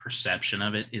perception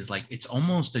of it is like it's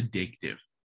almost addictive.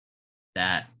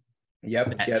 That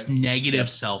Yep. negative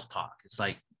self-talk. It's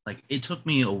like it took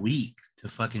me a week to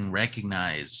fucking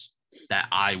recognize that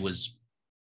I was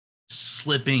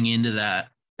slipping into that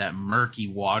murky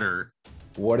water.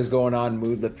 What is going on,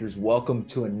 Mood Lifters? Welcome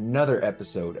to another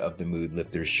episode of the Mood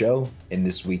Lifters Show. In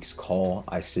this week's call,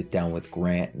 I sit down with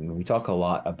Grant and we talk a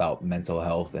lot about mental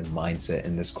health and mindset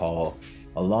in this call,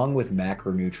 along with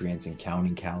macronutrients and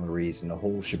counting calories and the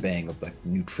whole shebang of like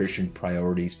nutrition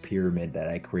priorities pyramid that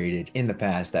I created in the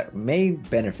past that may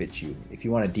benefit you. If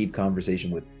you want a deep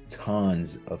conversation with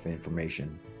tons of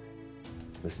information,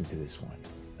 listen to this one.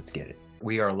 Let's get it.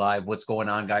 We are live. What's going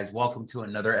on, guys? Welcome to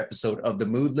another episode of the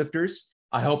Mood Lifters.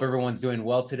 I hope everyone's doing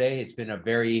well today. It's been a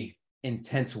very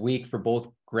intense week for both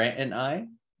Grant and I.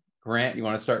 Grant, you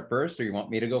want to start first or you want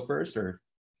me to go first? Or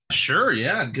Sure,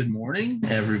 yeah. Good morning,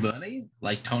 everybody.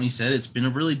 Like Tony said, it's been a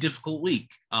really difficult week.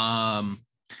 I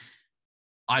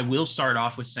will start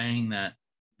off with saying that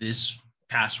this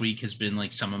past week has been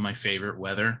like some of my favorite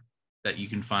weather that you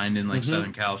can find in like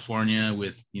Southern California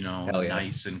with,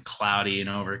 nice and cloudy and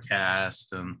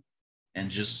overcast and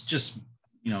just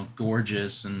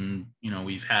gorgeous. And,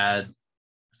 we've had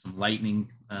some lightning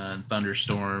and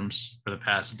thunderstorms for the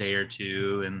past day or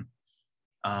two. And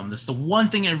that's the one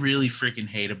thing I really freaking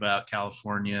hate about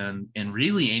California and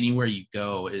really anywhere you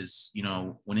go is,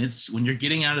 when you're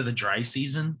getting out of the dry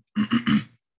season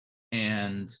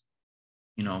and,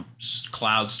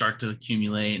 clouds start to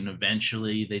accumulate and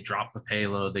eventually they drop the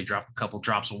payload, they drop a couple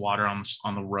drops of water on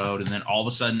the road. And then all of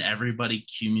a sudden everybody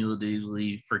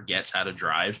cumulatively forgets how to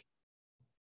drive.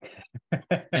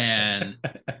 And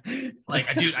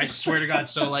like, dude, I swear to God.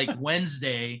 So like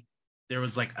Wednesday, there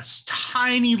was like a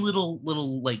tiny little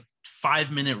like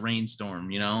 5-minute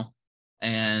rainstorm,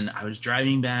 and I was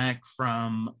driving back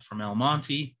from El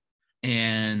Monte,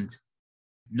 and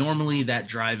normally that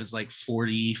drive is like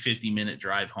 40-50 minute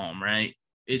drive home, right?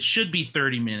 It should be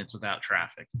 30 minutes without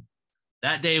traffic.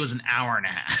 That day was an hour and a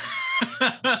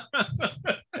half.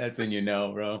 That's when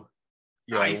bro.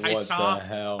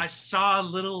 I saw a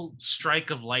little strike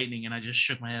of lightning and I just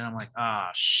shook my head. I'm like,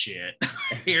 shit,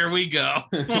 here we go.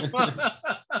 But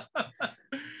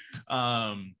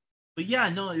yeah,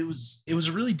 no, it was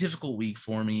a really difficult week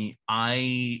for me.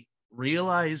 I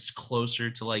realized closer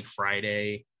to like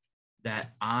Friday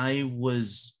that I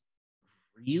was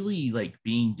really like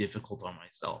being difficult on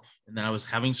myself and that I was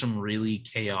having some really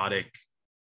chaotic,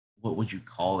 what would you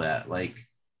call that? Like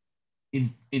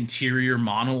interior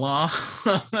monologue.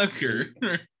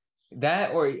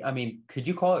 That, or I mean, could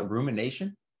you call it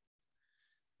rumination?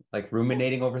 Like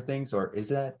ruminating over things, or is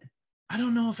that? I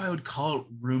don't know if I would call it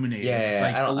ruminating. Yeah, it's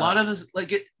like a lot of us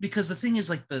like it because the thing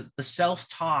is like the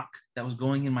self-talk that was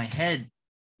going in my head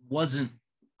wasn't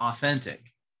authentic.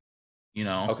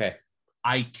 Okay.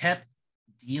 I kept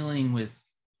dealing with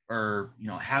or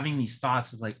having these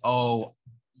thoughts of like, oh,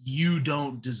 you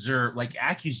don't deserve, like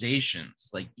accusations,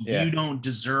 like you don't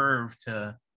deserve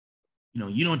to,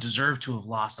 you don't deserve to have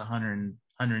lost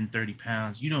 130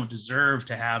 pounds. You don't deserve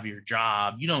to have your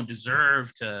job. You don't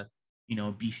deserve to,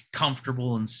 be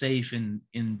comfortable and safe in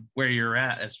where you're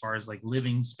at as far as like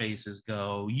living spaces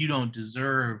go. You don't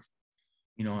deserve,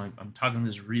 I'm talking to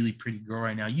this really pretty girl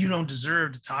right now. You don't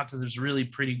deserve to talk to this really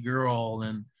pretty girl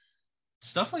and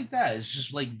stuff like that. It's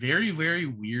just like very, very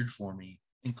weird for me.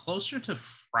 And closer to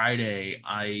Friday,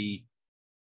 I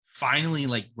finally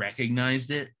like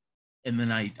recognized it. And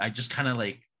then I just kind of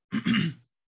like,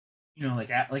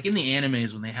 like in the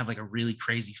animes when they have like a really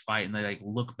crazy fight and they like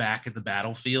look back at the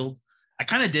battlefield. I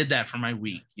kind of did that for my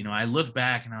week. I looked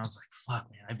back and I was like,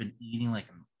 fuck, man, I've been eating like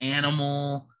an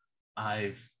animal.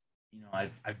 I've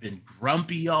been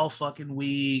grumpy all fucking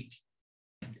week.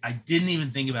 I didn't even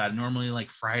think about it. Normally,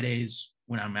 like Fridays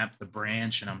when I'm at the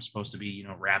branch and I'm supposed to be,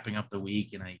 wrapping up the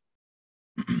week, and I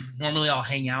normally I'll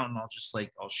hang out and I'll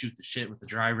shoot the shit with the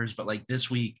drivers. But like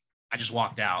this week, I just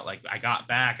walked out. Like I got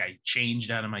back, I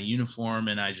changed out of my uniform,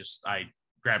 and I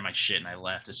grabbed my shit and I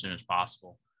left as soon as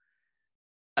possible.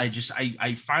 I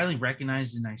finally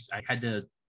recognized, and I had to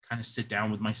kind of sit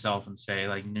down with myself and say,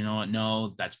 like, you know what?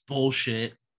 No, that's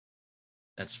bullshit.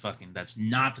 That's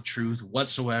not the truth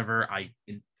whatsoever. I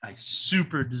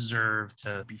super deserve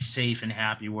to be safe and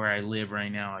happy where I live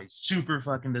right now. I super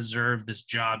fucking deserve this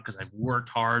job because I've worked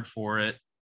hard for it.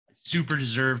 I super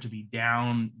deserve to be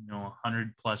down,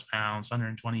 100 plus pounds,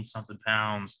 120 something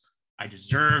pounds. I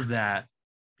deserve that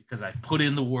because I've put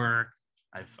in the work.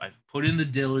 I've put in the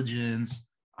diligence.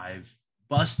 I've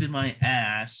busted my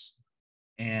ass,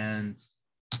 and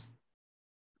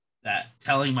that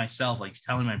telling myself, like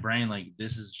telling my brain, like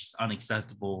this is just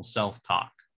unacceptable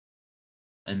self-talk,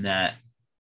 and that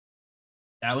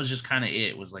that was just kind of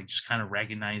it. Was like just kind of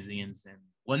recognizing, and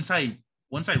once I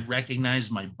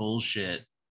recognized my bullshit,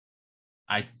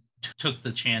 I took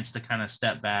the chance to kind of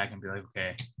step back and be like,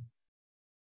 okay,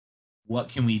 what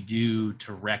can we do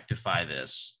to rectify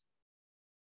this?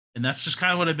 And that's just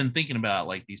kind of what I've been thinking about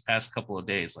like these past couple of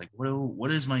days. Like,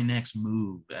 what is my next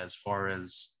move as far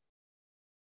as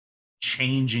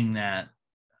changing that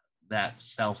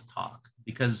self-talk?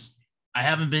 Because I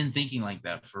haven't been thinking like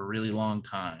that for a really long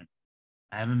time.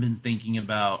 I haven't been thinking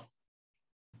about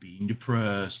being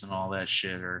depressed and all that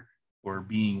shit, or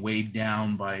being weighed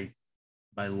down by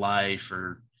life.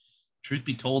 Or truth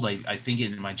be told, I think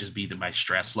it might just be that my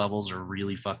stress levels are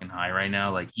really fucking high right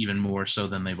now, like even more so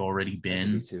than they've already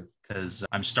been. Me too. Because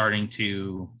I'm starting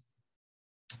to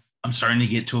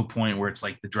get to a point where it's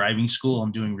like the driving school,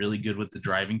 I'm doing really good with the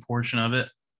driving portion of it.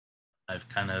 I've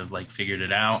kind of like figured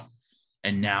it out.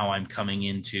 And now I'm coming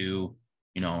into,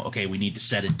 okay, we need to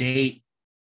set a date.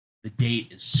 The date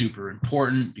is super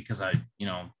important because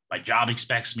my job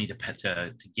expects me to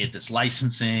get this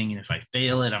licensing. And if I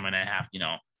fail it, I'm going to have,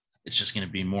 it's just going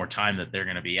to be more time that they're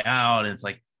going to be out. And it's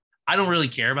like, I don't really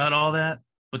care about all that,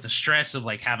 but the stress of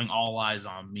like having all eyes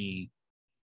on me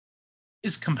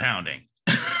is compounding.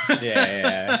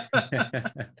 Yeah.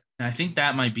 And I think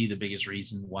that might be the biggest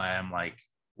reason why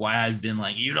I've been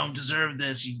like, you don't deserve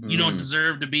this. You don't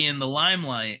deserve to be in the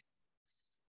limelight.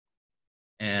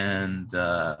 And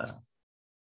yeah,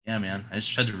 man, I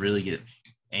just had to really get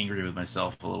angry with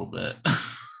myself a little bit.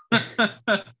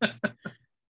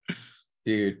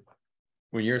 Dude,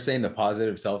 when you're saying the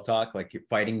positive self-talk, like you're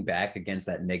fighting back against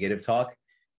that negative talk,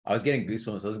 I was getting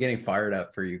goosebumps. I was getting fired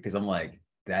up for you because I'm like,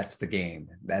 that's the game.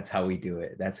 That's how we do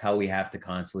it. That's how we have to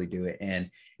constantly do it. And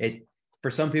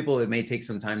for some people, it may take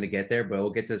some time to get there, but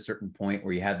we'll get to a certain point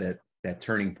where you have that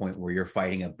turning point where you're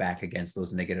fighting back against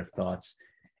those negative thoughts.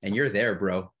 And you're there,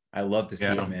 bro. I love to see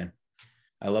it, man.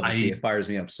 I love to see it. It fires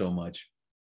me up so much.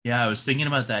 Yeah, I was thinking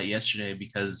about that yesterday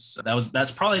because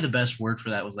that's probably the best word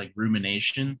for that was like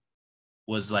rumination.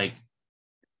 Was like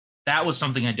that was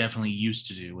something I definitely used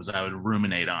to do was I would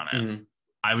ruminate on it. Mm-hmm.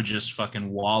 I would just fucking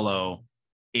wallow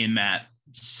in that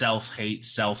self-hate,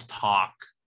 self-talk,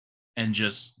 and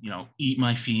just, eat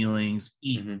my feelings,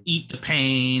 eat the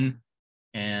pain,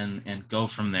 and go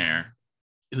from there.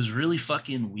 It was really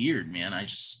fucking weird, man.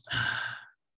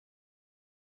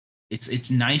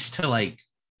 It's nice to like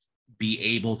be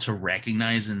able to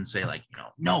recognize and say like,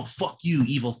 no, fuck you,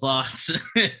 evil thoughts.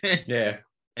 Yeah.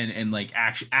 And like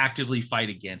actively fight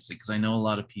against it. Cause I know a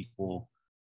lot of people,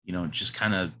 just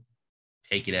kind of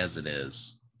take it as it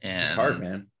is. And it's hard,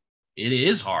 man. It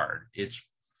is hard. It's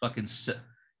fucking,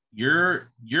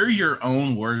 you're your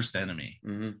own worst enemy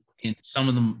in some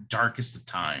of the darkest of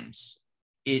times.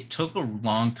 It took a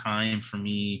long time for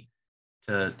me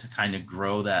to kind of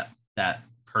grow that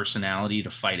personality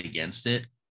to fight against it.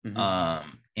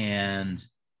 And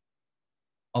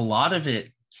a lot of it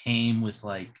came with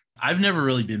like, I've never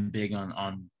really been big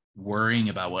on worrying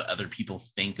about what other people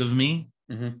think of me.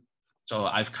 So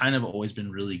I've kind of always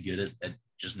been really good at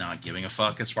just not giving a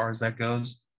fuck as far as that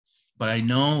goes. But I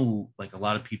know like a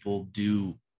lot of people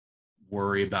do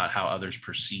worry about how others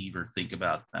perceive or think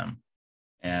about them.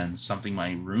 And something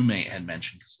my roommate had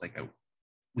mentioned, because like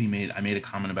I made a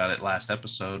comment about it last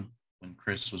episode when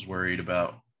Chris was worried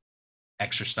about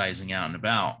exercising out and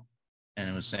about, and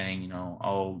it was saying,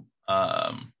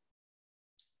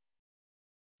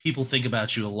 people think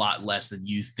about you a lot less than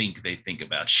you think they think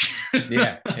about you.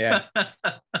 Yeah.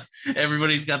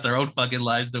 Everybody's got their own fucking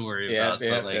lives to worry about.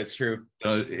 So like, that's true.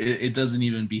 So it doesn't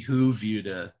even behoove you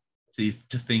to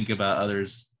think about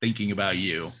others thinking about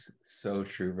you. So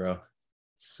true, bro.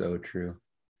 So true.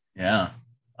 Yeah.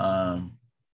 That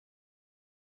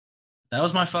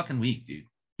was my fucking week, dude.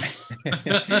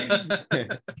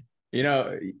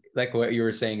 Like what you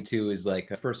were saying too is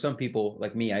like for some people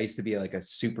like me, I used to be like a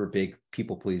super big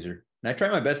people pleaser, and I try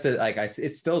my best to like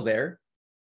it's still there,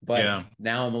 but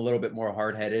now I'm a little bit more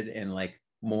hard-headed and like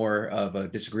more of a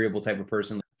disagreeable type of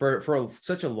person. For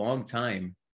such a long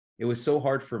time, it was so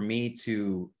hard for me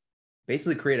to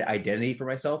basically create an identity for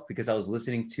myself because I was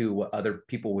listening to what other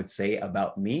people would say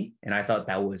about me, and I thought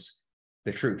that was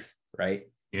the truth, right?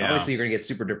 Yeah. Obviously, you're gonna get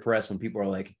super depressed when people are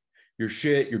like, "You're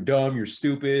shit, you're dumb, you're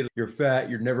stupid, you're fat,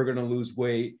 you're never gonna lose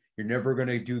weight, you're never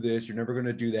gonna do this, you're never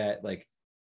gonna do that." Like,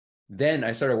 then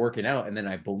I started working out, and then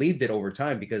I believed it over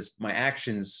time because my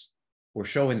actions were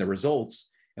showing the results.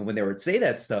 And when they would say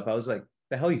that stuff, I was like,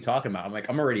 "The hell are you talking about?" I'm like,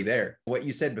 "I'm already there." What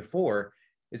you said before,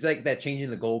 it's like that changing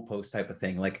the goalpost type of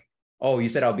thing. Like, oh, you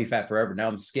said I'll be fat forever. Now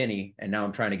I'm skinny, and now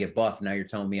I'm trying to get buff. Now you're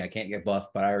telling me I can't get buff,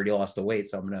 but I already lost the weight,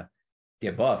 so I'm gonna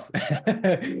get buff.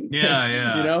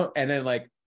 Yeah. And then like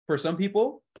for some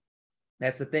people,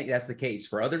 that's the thing. That's the case.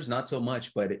 For others, not so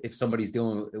much. But if somebody's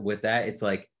dealing with that, it's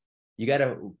like you got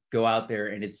to go out there.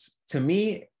 And it's, to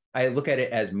me, I look at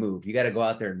it as move. You got to go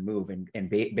out there and move and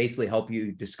basically help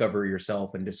you discover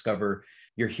yourself and discover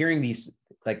you're hearing these,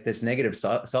 like this negative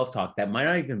self-talk that might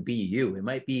not even be you. It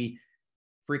might be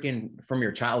freaking from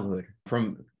your childhood,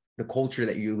 from the culture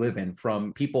that you live in,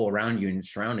 from people around you and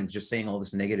surroundings, just saying all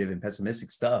this negative and pessimistic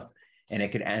stuff. And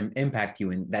it could impact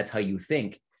you. And that's how you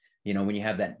think, you know, when you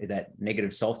have that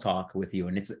negative self-talk with you.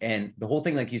 And the whole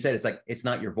thing, like you said, it's like, it's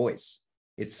not your voice.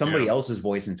 It's somebody else's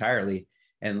voice entirely.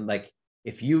 And like,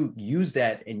 if you use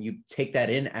that and you take that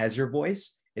in as your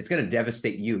voice, it's going to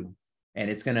devastate you and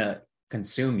it's going to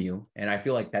consume you. And I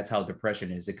feel like that's how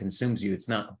depression is. It consumes you. It's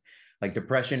not like,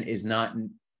 depression is not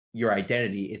your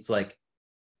identity. It's like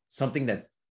something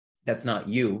that's not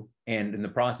you. And in the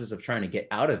process of trying to get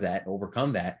out of that,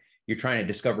 overcome that, you're trying to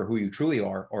discover who you truly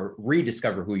are, or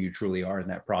rediscover who you truly are in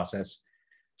that process.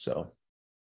 So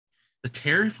the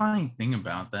terrifying thing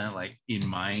about that, like in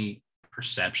my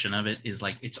perception of it, is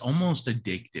like it's almost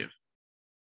addictive.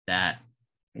 That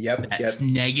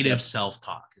negative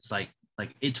self-talk. It's like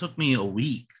it took me a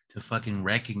week to fucking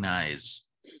recognize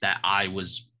that I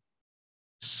was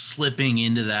slipping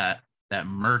into that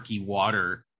murky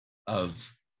water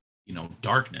of, you know,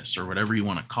 darkness or whatever you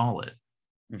want to call it.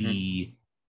 Mm-hmm.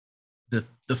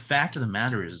 The fact of the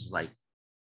matter is, like,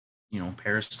 you know,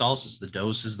 peristalsis, the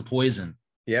dose is the poison.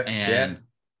 Yep. And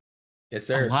yes,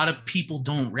 sir. A lot of people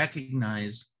don't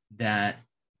recognize that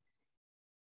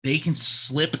they can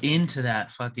slip into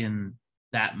that fucking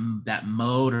that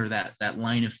mode or that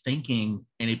line of thinking,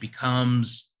 and it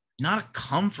becomes not a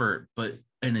comfort but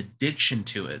an addiction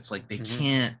to it. It's like they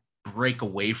can't break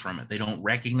away from it. They don't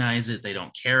recognize it. They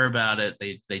don't care about it.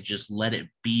 They just let it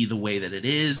be the way that it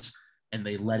is, and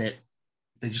they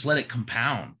just let it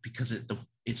compound, because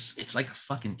it's like a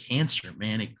fucking cancer,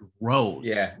 man. It grows.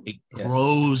 Yeah. It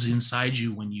grows inside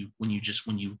you when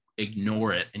you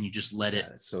ignore it and you just let it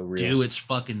do its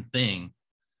fucking thing.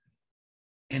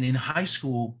 And in high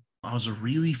school, I was a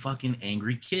really fucking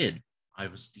angry kid. I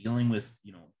was dealing with,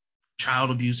 you know, child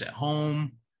abuse at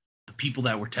home. The people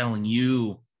that were telling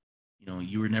you, you know,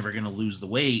 you were never going to lose the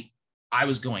weight. I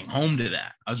was going home to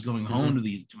that. I was going home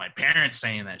to my parents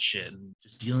saying that shit, and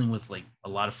just dealing with like a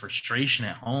lot of frustration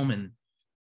at home, and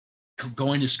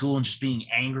going to school and just being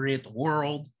angry at the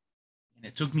world. And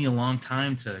it took me a long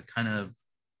time to kind of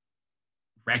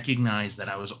recognize that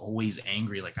I was always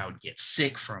angry. Like, I would get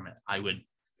sick from it. I would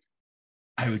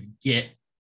get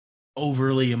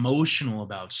overly emotional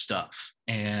about stuff.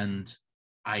 And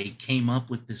I came up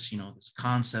with this, you know, this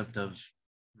concept of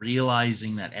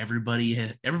realizing that everybody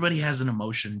has an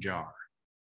emotion jar,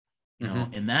 you know,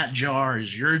 and that jar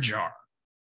is your jar.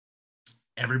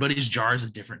 Everybody's jar is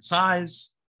a different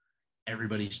size.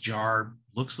 Everybody's jar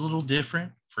looks a little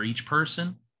different for each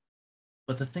person.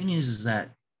 But the thing is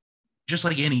that just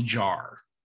like any jar,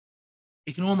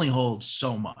 it can only hold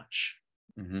so much.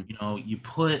 You know, you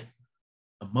put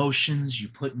emotions, you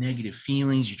put negative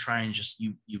feelings, you try and just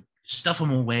you stuff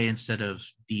them away instead of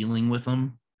dealing with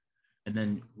them. And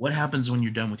then what happens when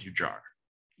you're done with your jar?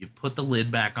 You put the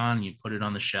lid back on, you put it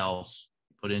on the shelf,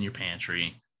 put it in your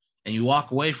pantry, and you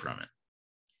walk away from it.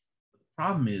 The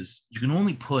problem is you can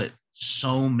only put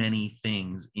so many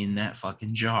things in that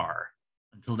fucking jar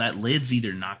until that lid's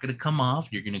either not going to come off,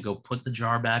 you're going to go put the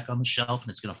jar back on the shelf and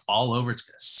it's going to fall over, it's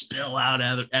going to spill out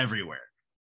everywhere.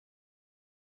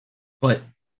 But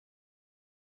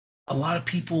a lot of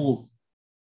people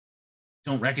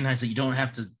don't recognize that you don't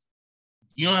have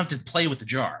to play with the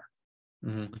jar.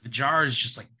 Like, the jar is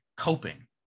just like coping,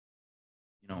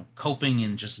 you know, coping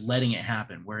and just letting it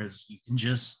happen. Whereas you can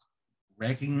just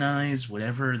recognize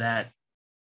whatever that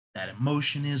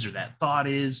emotion is or that thought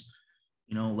is,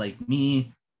 you know, like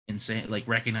me, and say, like,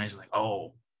 recognize, like,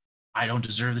 oh, I don't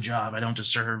deserve the job. I don't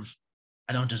deserve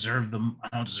the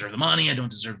money. I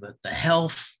don't deserve the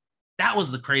health. That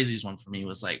was the craziest one for me,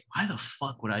 was like, why the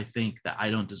fuck would I think that I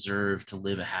don't deserve to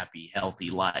live a happy, healthy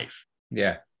life?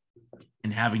 Yeah.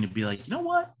 And having to be like, you know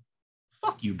what?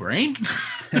 Fuck you, brain.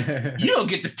 You don't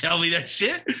get to tell me that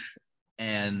shit.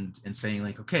 And saying,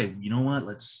 like, okay, you know what?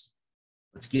 Let's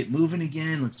get moving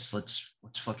again. Let's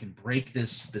fucking break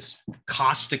this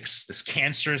caustics, this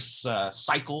cancerous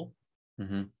cycle,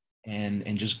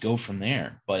 and just go from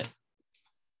there. But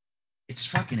it's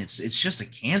just a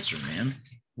cancer, man.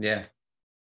 Yeah.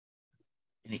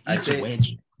 And it eats away at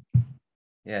you.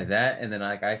 Yeah, that, and then,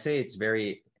 like I say,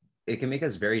 it can make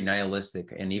us very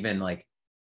nihilistic, and even like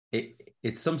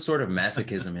it's some sort of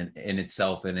masochism in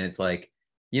itself. And it's like,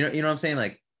 you know what I'm saying?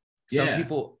 Like, some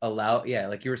people allow,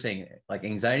 like you were saying, like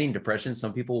anxiety and depression,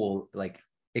 some people will like,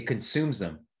 it consumes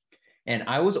them. And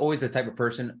I was always the type of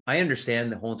person, I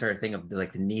understand the whole entire thing of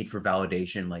like the need for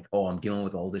validation, like, oh, I'm dealing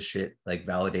with all this shit, like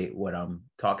validate what I'm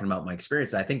talking about, my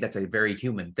experience. I think that's a very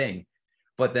human thing.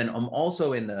 But then I'm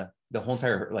also in the whole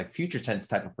entire like future tense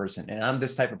type of person. And I'm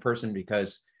this type of person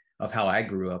because of how I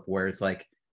grew up, where it's like,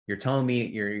 you're telling me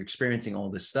you're experiencing all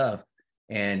this stuff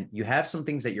and you have some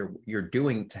things that you're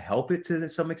doing to help it to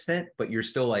some extent, but you're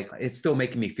still like, it's still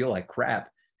making me feel like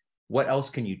crap. What else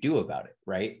can you do about it?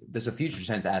 Right? There's a future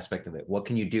tense aspect of it. What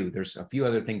can you do? There's a few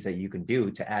other things that you can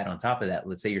do to add on top of that.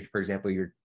 Let's say you're, for example,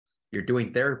 you're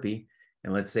doing therapy,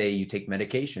 and let's say you take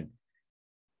medication.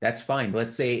 That's fine.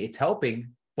 Let's say it's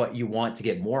helping, but you want to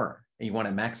get more and you want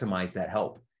to maximize that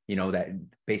help. You know, that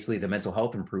basically the mental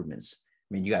health improvements.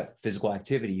 I mean, you got physical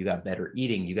activity, you got better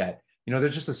eating, you got, you know,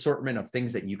 there's just assortment of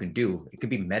things that you can do. It could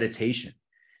be meditation.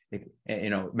 You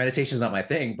know, meditation is not my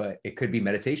thing, but it could be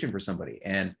meditation for somebody.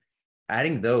 And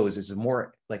adding those is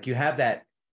more like you have that,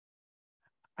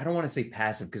 I don't want to say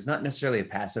passive, because not necessarily a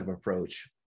passive approach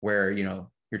where, you know,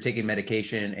 you're taking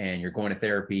medication and you're going to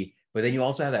therapy, but then you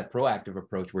also have that proactive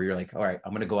approach where you're like, all right,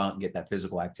 I'm going to go out and get that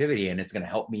physical activity and it's going to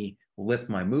help me lift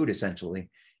my mood essentially.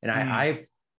 And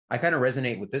I kind of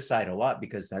resonate with this side a lot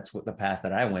because that's what the path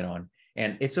that I went on.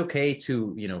 And it's okay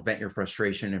to, you know, vent your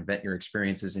frustration and vent your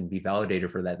experiences and be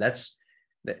validated for that. That's,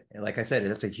 like I said,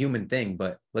 that's a human thing,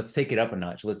 but let's take it up a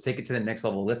notch. Let's take it to the next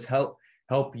level. Let's help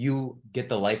you get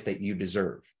the life that you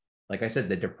deserve. Like I said,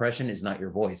 the depression is not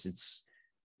your voice. It's,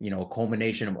 you know, a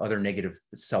culmination of other negative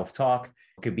self-talk.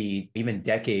 It could be even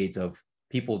decades of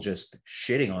people just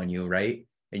shitting on you, right?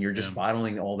 And you're just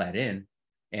bottling all that in.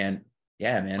 And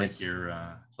yeah, man, it's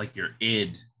like your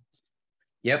id.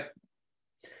 Yep.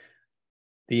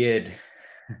 The id.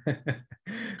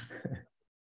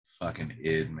 Fucking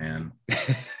id, man.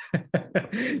 It's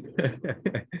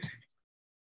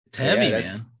heavy, man.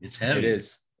 It's heavy.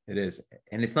 It is.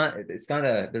 And it's not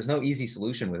there's no easy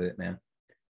solution with it, man.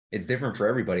 It's different for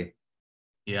everybody.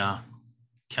 Yeah.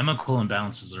 Chemical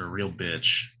imbalances are a real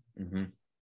bitch. Mm-hmm.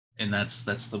 And that's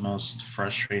the most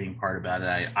frustrating part about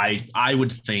it. I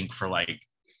would think for like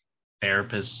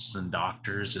therapists and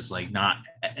doctors is like not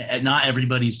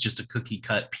everybody's just a cookie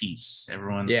cut piece.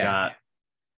 Everyone's got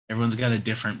a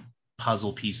different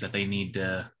puzzle piece that they need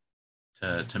to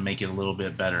make it a little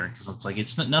bit better, because it's like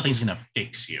nothing's gonna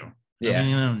fix you.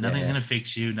 Nothing's gonna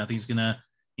fix you. Nothing's gonna,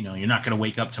 you know, you're not gonna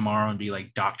wake up tomorrow and be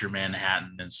like Dr.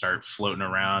 Manhattan and start floating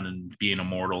around and being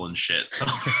immortal and shit. So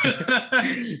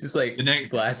just like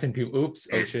blasting people. Oops!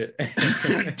 Oh shit! Do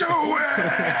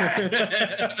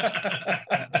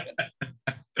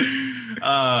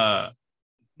it.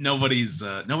 Nobody's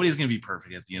gonna be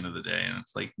perfect at the end of the day, and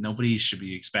it's like nobody should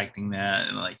be expecting that.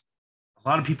 And like a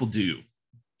lot of people do,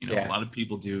 you know, a lot of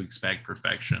people do expect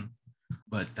perfection,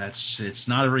 but it's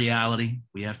not a reality.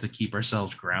 We have to keep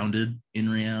ourselves grounded in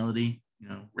reality, you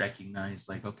know, recognize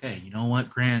like, okay, you know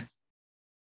what, Grant,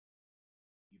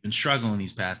 you've been struggling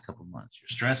these past couple of months. Your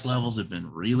stress levels have been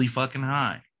really fucking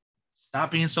high. Stop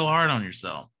being so hard on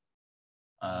yourself.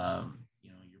 You know,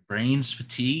 your brain's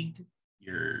fatigued,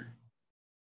 your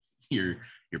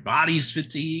body's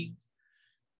fatigued.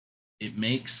 It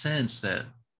makes sense that,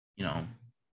 you know,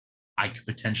 I could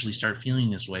potentially start feeling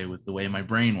this way with the way my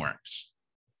brain works.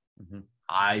 Mm-hmm.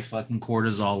 High fucking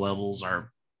cortisol levels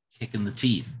are kicking the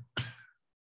teeth.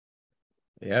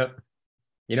 Yep.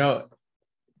 You know,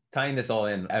 tying this all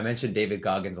in, I mentioned David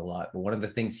Goggins a lot, but one of the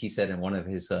things he said in one of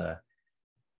his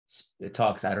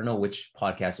talks, I don't know which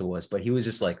podcast it was, but he was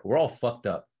just like, we're all fucked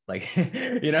up. Like,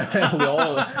 you know,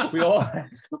 we all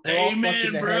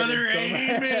amen, brother.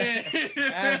 Amen.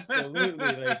 Absolutely.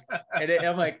 Like, and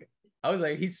I'm like, I was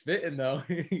like, he's spitting though.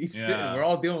 He's spitting. We're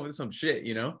all dealing with some shit,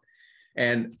 you know?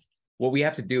 And what we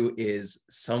have to do is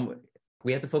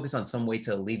we have to focus on some way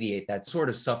to alleviate that sort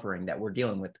of suffering that we're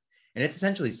dealing with. And it's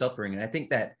essentially suffering. And I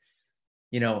think that,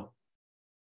 you know,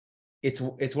 it's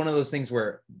one of those things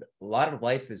where a lot of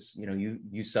life is, you know,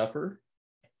 you suffer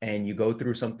and you go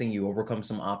through something, you overcome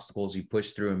some obstacles, you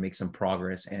push through and make some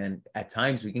progress. And at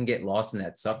times we can get lost in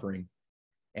that suffering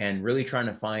and really trying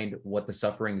to find what the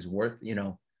suffering is worth, you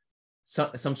know,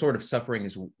 some sort of suffering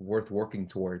is worth working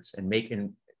towards, and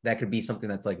that could be something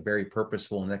that's like very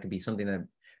purposeful, and that could be something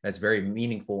that's very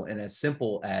meaningful, and as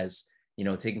simple as, you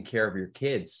know, taking care of your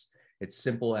kids. It's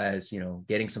simple as, you know,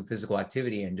 getting some physical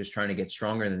activity and just trying to get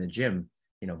stronger in the gym,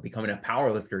 you know, becoming a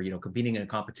power lifter, you know, competing in a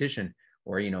competition,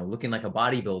 or, you know, looking like a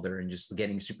bodybuilder and just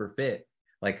getting super fit.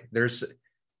 Like there's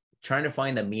trying to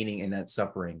find the meaning in that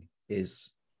suffering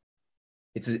it's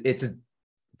a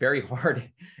very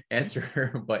hard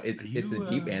answer, but it's a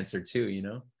deep answer too, you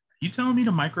know? You telling me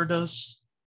to microdose?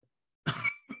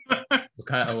 What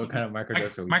kind of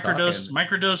microdose are we talking?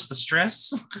 Microdose the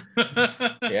stress.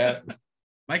 Yeah.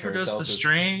 Microdose the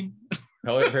strain.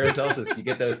 Paracelsus, you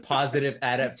get those positive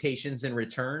adaptations in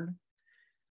return.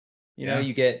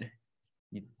 You get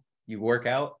you work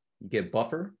out, you get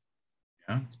buffer.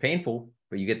 Yeah, it's painful,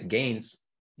 but you get the gains.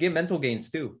 You get mental gains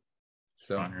too.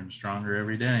 So stronger and stronger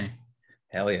every day.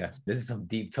 Hell yeah, this is some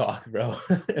deep talk, bro.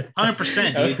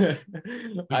 100%, dude.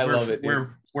 I love it. Dude.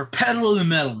 We're pedal to the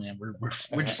metal, man. We're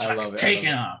just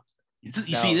taking off. You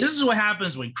see, this is what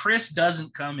happens when Chris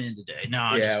doesn't come in today. No,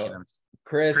 I'm just kidding.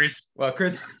 Chris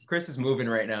is moving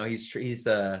right now. He's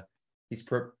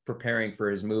preparing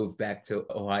for his move back to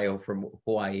Ohio from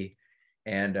Hawaii,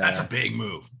 and that's a big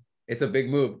move. It's a big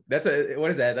move.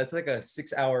 What is that? That's like a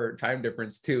 6-hour time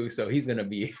difference too. So he's gonna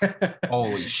be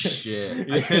holy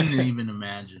shit. I couldn't even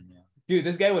imagine, man. Dude,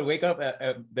 this guy would wake up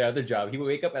at the other job. He would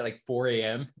wake up at like 4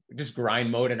 a.m. just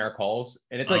grind mode in our calls,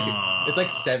 and it's like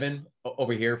 7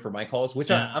 over here for my calls,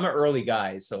 which I'm an early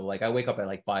guy, so like I wake up at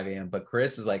like 5 a.m. But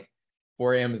Chris is like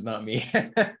 4 a.m. is not me.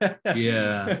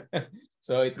 Yeah.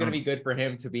 So it's gonna be good for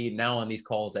him to be now on these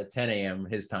calls at 10 a.m.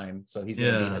 his time. So he's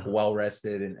gonna be like well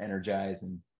rested and energized,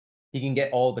 and he can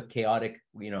get all the chaotic,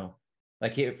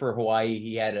 like for Hawaii,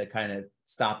 he had to kind of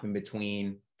stop in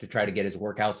between to try to get his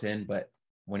workouts in. But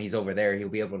when he's over there, he'll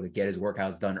be able to get his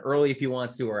workouts done early if he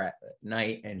wants to, or at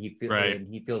night. And he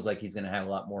feels like he's going to have a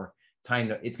lot more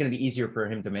time. It's going to be easier for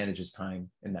him to manage his time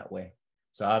in that way.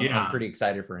 So I'm pretty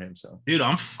excited for him. So, dude,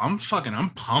 I'm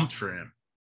pumped for him.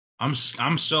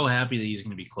 I'm so happy that he's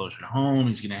going to be closer to home.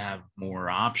 He's going to have more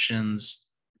options.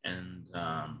 And,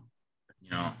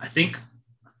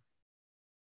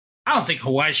 I don't think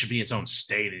Hawaii should be its own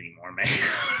state anymore, man.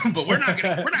 But we're not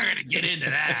gonna get into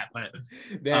that. But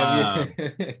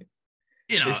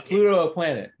is Pluto a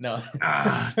planet? No,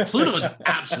 Pluto is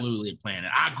absolutely a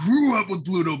planet. I grew up with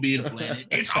Pluto being a planet.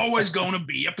 It's always going to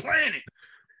be a planet.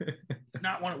 It's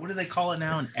not one. What do they call it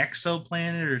now? An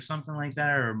exoplanet or something like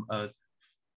that, or a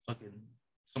fucking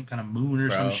some kind of moon or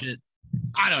some shit.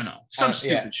 I don't know. Some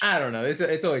stupid shit. I don't know.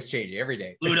 It's always changing every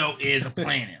day. Pluto is a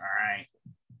planet. All right.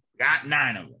 Got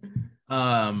 9 of them.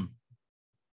 I'm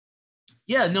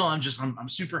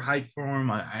super hyped for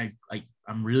him.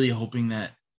 I'm really hoping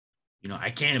that, I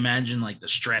can't imagine like the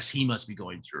stress he must be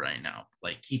going through right now,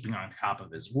 like keeping on top of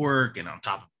his work and on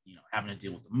top of, having to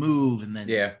deal with the move, and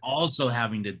then also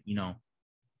having to,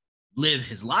 live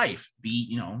his life,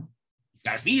 he's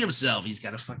got to feed himself. He's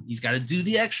got to do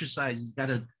the exercise.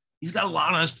 He's got a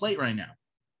lot on his plate right now.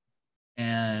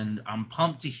 And I'm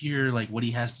pumped to hear like what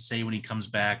he has to say when he comes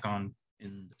back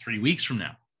in 3 weeks from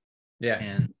now. Yeah.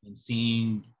 And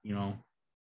seeing,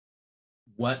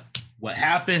 what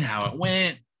happened, how it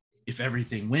went, if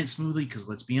everything went smoothly, because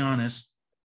let's be honest,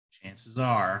 chances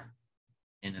are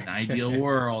in an ideal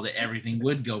world that everything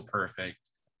would go perfect.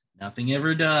 Nothing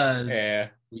ever does. Yeah.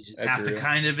 We just have to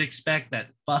kind of expect that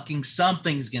fucking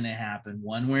something's going to happen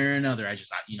one way or another.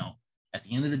 At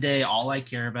the end of the day, all I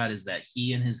care about is that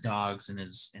he and his dogs and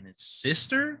his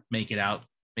sister make it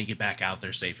back out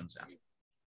there safe and sound.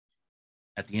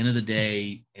 At the end of the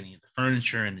day, any of the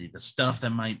furniture and the stuff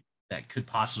that could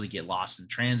possibly get lost in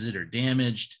transit or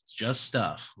damaged, it's just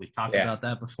stuff. We've talked about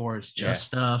that before. It's just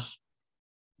stuff.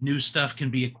 New stuff can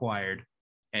be acquired.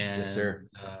 And yes, sir.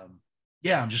 I'm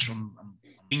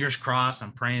fingers crossed.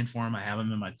 I'm praying for him. I have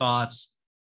him in my thoughts,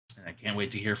 and I can't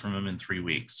wait to hear from him in 3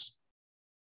 weeks.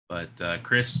 But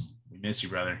Chris, we miss you,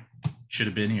 brother. Should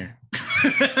have been here.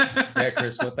 Yeah,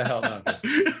 Chris, what the hell? No.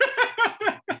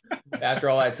 After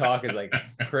all that talk, is like,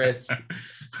 Chris,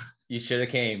 you should have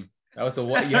came. That was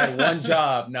you had one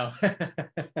job. No.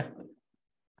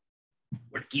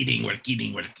 We're kidding.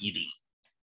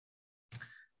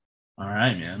 All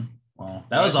right, man. Well,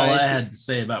 that was all I had to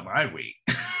say about my week.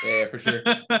 Yeah, for sure.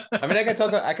 I mean, I could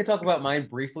talk about mine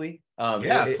briefly.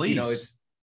 Please.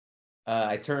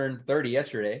 I turned 30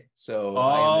 yesterday, so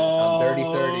I'm dirty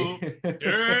 30.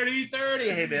 Dirty 30.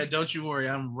 Hey, man, don't you worry.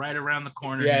 I'm right around the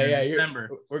corner in December.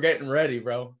 We're getting ready,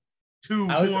 bro. 2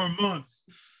 more months.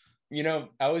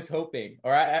 I was hoping,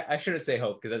 or I shouldn't say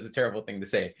hope because that's a terrible thing to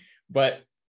say, but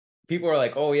people are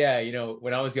like, oh yeah,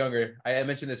 when I was younger, I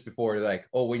mentioned this before, like,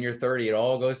 oh, when you're 30, it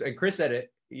all goes, and Chris said it,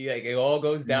 it all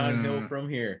goes downhill from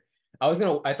here. I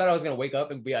thought I was gonna wake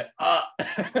up and be like, oh,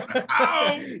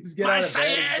 just get my out of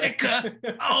sciatica.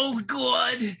 Like, oh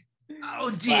God,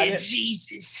 oh dear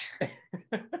Jesus.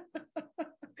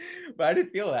 But I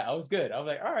didn't feel that. I was good. I was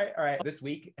like, all right. This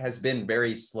week has been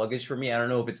very sluggish for me. I don't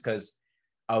know if it's because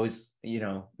I was,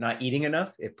 not eating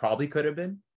enough. It probably could have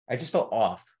been. I just felt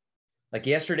off. Like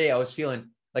yesterday, I was feeling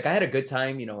like I had a good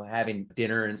time, having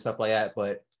dinner and stuff like that.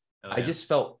 But Oh, I just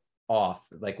felt off.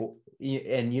 Like,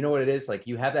 and you know what it is? Like,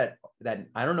 you have that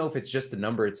I don't know if it's just the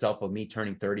number itself of me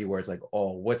turning 30, where it's like,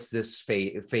 oh, what's this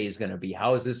phase going to be?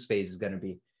 How is this phase going to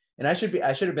be? And I should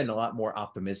have been a lot more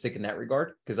optimistic in that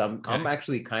regard, because I'm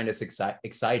actually kind of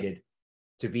excited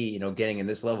to be, getting in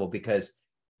this level, because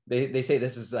they say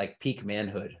this is like peak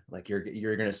manhood. Like, you're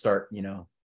going to start,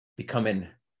 becoming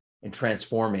and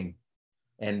transforming.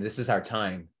 And this is our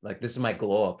time. Like, this is my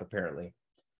glow up, apparently.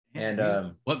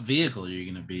 And what vehicle are you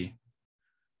going to be?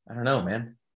 I don't know,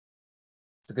 man.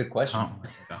 It's a good question.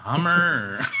 Like a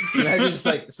Hummer? Or... Imagine just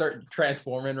like start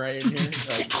transforming right in here.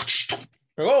 Like,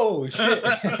 oh shit.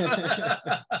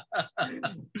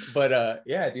 But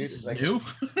yeah, dude, this is like, new.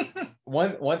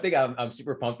 one thing I'm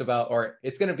super pumped about, or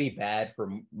it's gonna be bad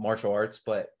for martial arts,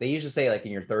 but they usually say like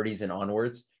in your 30s and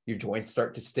onwards, your joints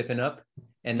start to stiffen up.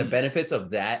 And the benefits of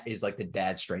that is like the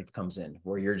dad strength comes in,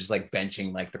 where you're just like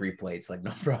benching like 3 plates, like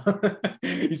no problem.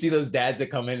 You see those dads that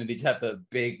come in and they just have the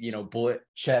big, bullet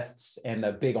chests and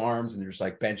the big arms, and they're just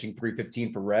like benching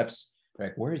 315 for reps. They're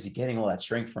like, where is he getting all that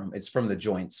strength from? It's from the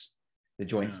joints,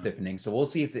 stiffening. So we'll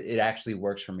see if it actually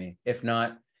works for me. If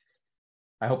not,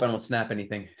 I hope I don't snap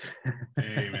anything.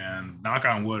 Hey man, knock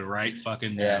on wood, right?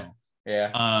 Fucking now. Yeah.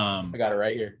 I got it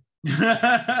right here.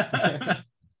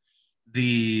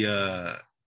 The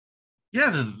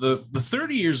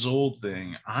 30 years old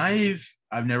thing, I've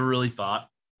never really thought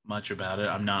much about it.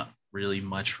 I'm not really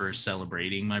much for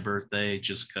celebrating my birthday,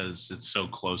 just because it's so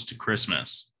close to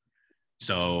Christmas.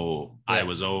 So yeah. I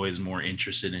was always more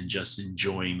interested in just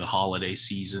enjoying the holiday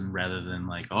season, rather than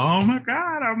like, oh my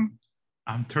God,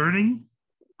 I'm turning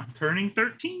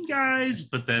 13, guys.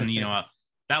 But then,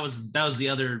 that was the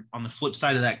other, on the flip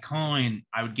side of that coin,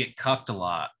 I would get cucked a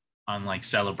lot on like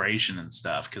celebration and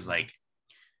stuff, because like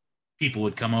people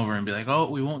would come over and be like, oh,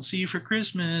 we won't see you for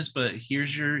Christmas, but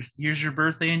here's your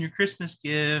birthday and your Christmas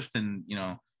gift. And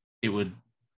it would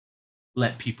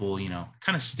let people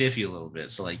kind of stiff you a little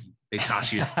bit. So like they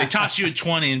toss you a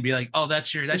 20 and be like, oh,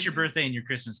 that's your birthday and your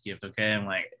Christmas gift. Okay. I'm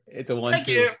like, it's a 1-2. Thank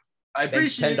you. I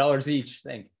appreciate $10 each.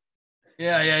 Thank you.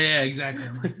 Yeah, exactly.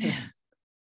 I'm like, man,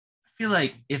 I feel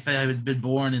like if I had been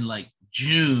born in like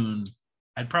June,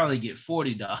 I'd probably get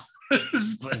 $40,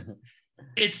 but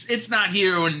it's not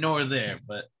here nor there.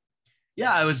 But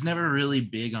yeah, I was never really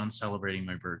big on celebrating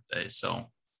my birthday, so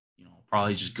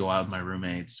probably just go out with my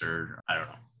roommates, or I don't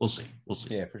know. We'll see.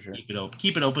 Yeah, for sure.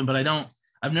 Keep it open, but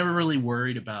I've never really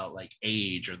worried about like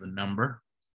age or the number.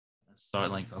 So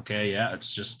like, okay, yeah,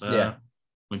 it's just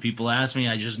when people ask me,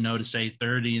 I just know to say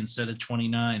 30 instead of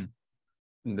 29.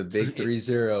 The big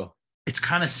 30. It's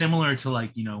kind of similar to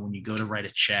like, when you go to write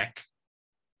a check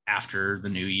after the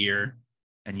new year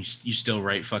and you still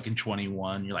write fucking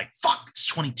 21. You're like, fuck, it's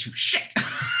 22. Shit.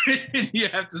 And you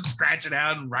have to scratch it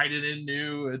out and write it in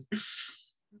new. And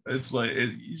it's like,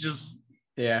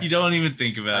 you don't even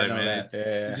think about it, man.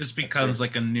 It just becomes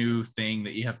like a new thing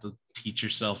that you have to teach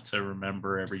yourself to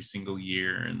remember every single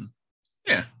year. And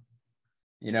yeah.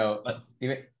 Go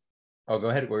ahead.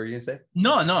 What were you gonna say?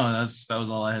 No, that was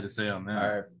all I had to say on that.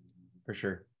 All right, for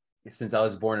sure. Since I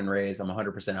was born and raised, I'm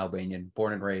 100% Albanian.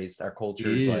 Born and raised. Our culture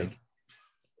is like.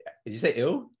 Did you say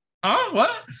ew? Huh? What?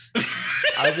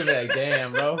 I was gonna be like,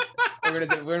 damn, bro. We're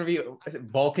gonna be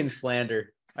Balkan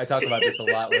slander. I talk about this a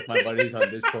lot with my buddies on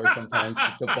Discord sometimes.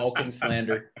 The Balkan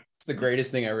slander. It's the greatest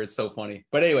thing ever. It's so funny.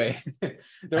 But anyway,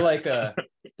 they're like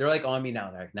on me now.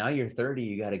 They're like, now you're 30,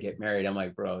 you got to get married. I'm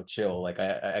like, bro, chill. Like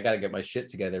I got to get my shit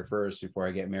together first before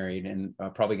I get married, and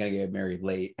I'm probably gonna get married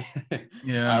late.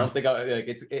 Yeah, I don't think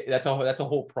that's a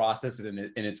whole process in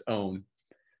its own.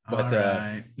 But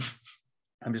right.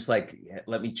 I'm just like,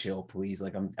 let me chill, please.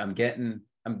 Like I'm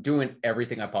doing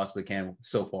everything I possibly can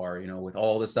so far. With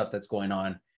all the stuff that's going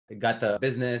on. I got the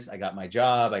business, I got my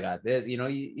job, I got this,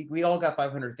 we all got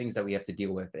 500 things that we have to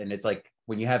deal with. And it's like,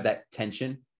 when you have that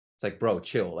tension, it's like, bro,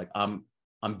 chill. Like I'm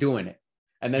doing it.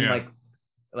 And then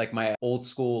like my old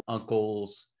school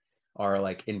uncles are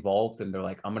like involved, and they're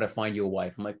like, I'm going to find you a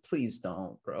wife. I'm like, please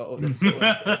don't, bro. That's so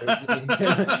embarrassing.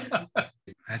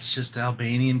 That's just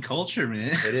Albanian culture,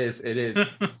 man. It is.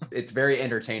 It's very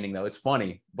entertaining though. It's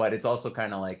funny, but it's also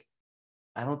kind of like,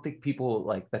 I don't think people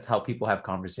like, that's how people have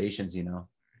conversations, Yeah,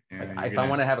 if I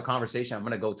want to have a conversation, I'm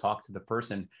going to go talk to the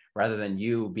person rather than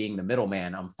you being the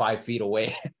middleman. I'm 5 feet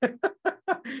away.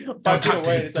 Don't talk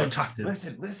to him.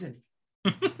 Listen.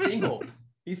 Single.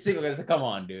 He's single. Like, come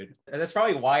on, dude. And that's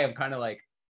probably why I'm kind of like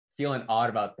feeling odd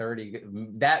about 30.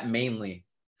 That mainly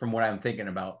from what I'm thinking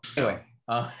about. Anyway,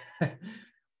 you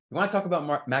want to talk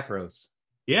about macros?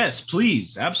 Yes,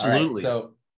 please. Absolutely. Right,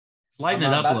 so lighten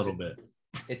it up a little bit.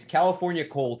 It's California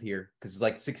cold here because it's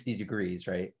like 60 degrees,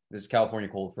 right? This is California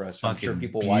cold for us. I'm sure Fucking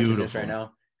people watching this beautiful. right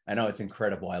now, I know it's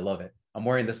incredible. I love it. I'm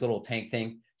wearing this little tank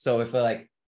thing. So if like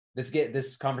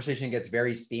this conversation gets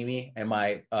very steamy and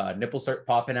my nipples start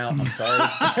popping out, I'm sorry.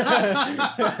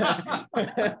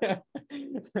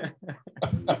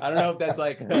 I don't know if that's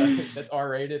like that's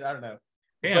R-rated. I don't know.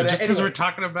 Damn, just because anyway. we're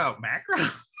talking about macro.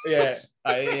 Yeah,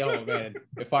 oh man,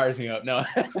 it fires me up. No.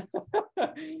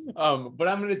 What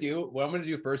I'm gonna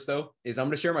do first though is I'm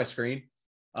gonna share my screen.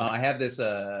 I have this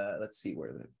let's see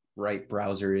where the right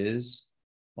browser is.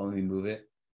 Let me move it.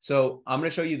 So I'm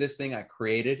gonna show you this thing I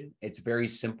created. It's very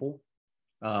simple.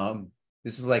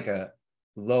 This is like a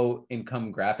low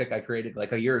income graphic I created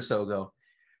like a year or so ago,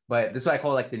 but this is what I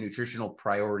call like the nutritional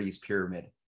priorities pyramid,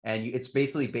 and it's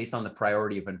basically based on the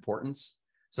priority of importance.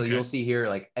 So you'll see here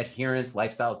like adherence,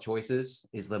 lifestyle choices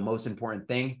is the most important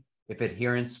thing. If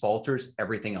adherence falters,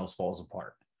 everything else falls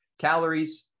apart.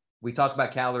 Calories, we talk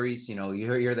about calories, you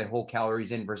hear the whole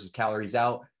calories in versus calories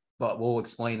out, but we'll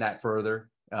explain that further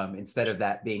instead of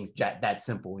that being that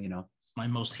simple, My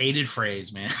most hated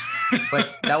phrase, man. But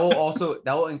that will also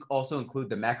include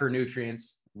the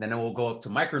macronutrients. Then it will go up to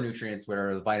micronutrients,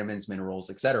 where the vitamins, minerals,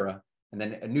 etc. And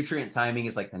then a nutrient timing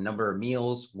is like the number of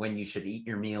meals, when you should eat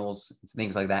your meals,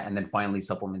 things like that. And then finally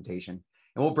supplementation. And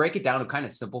we'll break it down to kind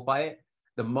of simplify it.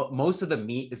 Most of the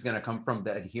meat is going to come from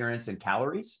the adherence and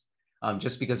calories,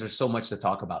 just because there's so much to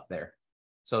talk about there.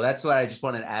 So that's why I just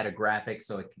wanted to add a graphic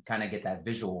so it can kind of get that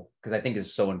visual, because I think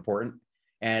it's so important.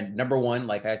 And number one,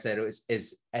 like I said,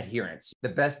 is adherence. The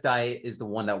best diet is the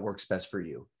one that works best for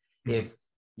you. Mm-hmm. If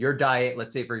your diet,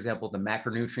 let's say, for example, the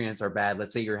macronutrients are bad.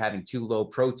 Let's say you're having too low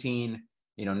protein,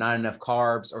 not enough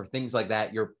carbs or things like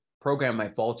that. Your program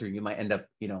might falter. You might end up,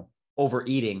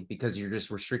 overeating because you're just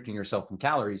restricting yourself from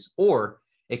calories. Or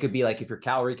it could be like if you're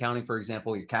calorie counting, for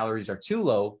example, your calories are too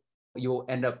low, you'll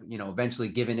end up, eventually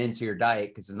giving into your diet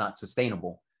because it's not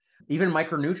sustainable. Even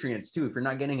micronutrients too. If you're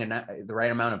not getting the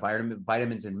right amount of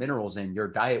vitamins and minerals in, your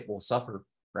diet will suffer.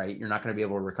 Right? You're not going to be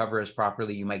able to recover as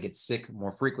properly. You might get sick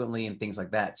more frequently and things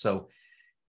like that. So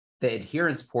the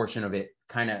adherence portion of it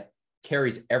kind of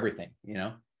carries everything,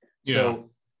 Yeah. So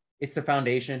it's the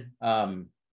foundation.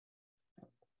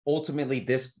 Ultimately,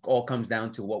 this all comes down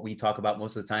to what we talk about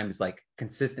most of the time is like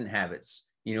consistent habits,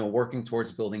 working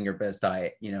towards building your best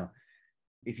diet.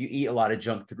 If you eat a lot of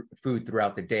junk food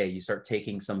throughout the day, you start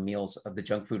taking some meals of the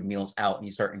junk food meals out and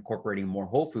you start incorporating more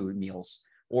whole food meals.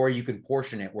 Or you can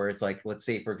portion it where it's like, let's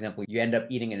say, for example, you end up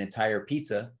eating an entire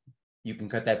pizza. You can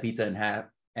cut that pizza in half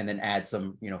and then add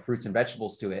some, fruits and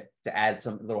vegetables to it to add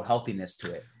some little healthiness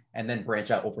to it, and then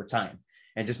branch out over time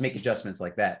and just make adjustments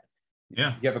like that.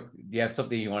 Yeah. Do you have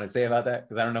something you want to say about that?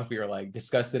 Because I don't know if you were like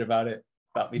disgusted about it.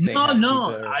 About me saying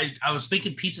no. I was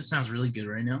thinking pizza sounds really good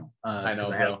right now. I know,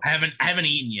 bro. I haven't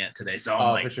eaten yet today, so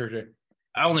I'm for sure.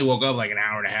 I only woke up like an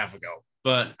hour and a half ago.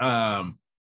 But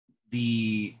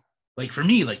like for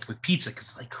me, like with pizza,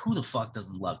 because like who the fuck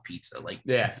doesn't love pizza? Like,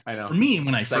 yeah, I know. For me,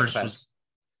 when I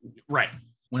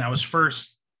was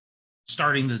first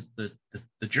starting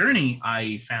the journey,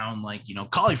 I found like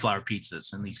cauliflower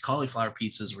pizzas, and these cauliflower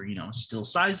pizzas were still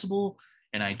sizable,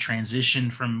 and I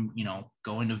transitioned from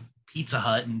going to Pizza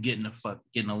Hut and getting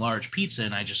a large pizza,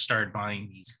 and I just started buying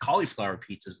these cauliflower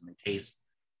pizzas, and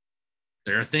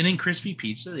they're a thin and crispy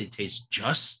pizza. They taste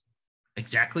just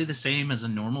exactly the same as a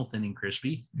normal thin and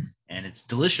crispy, and it's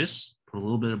delicious. Put a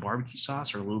little bit of barbecue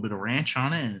sauce or a little bit of ranch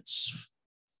on it, and it's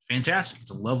fantastic.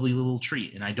 It's a lovely little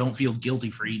treat, and I don't feel guilty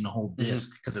for eating a whole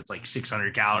disc because it's like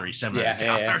 600 calories, 700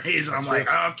 calories. And I'm like,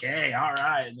 okay, all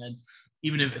right. And then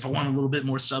even if I want a little bit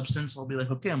more substance, I'll be like,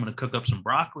 okay, I'm going to cook up some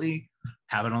broccoli,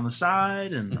 have it on the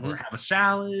side, and or have a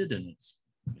salad, and it's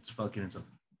a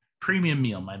premium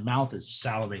meal. My mouth is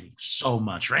salivating so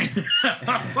much right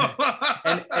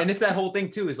now. and it's that whole thing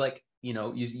too, is like,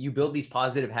 you build these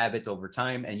positive habits over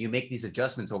time and you make these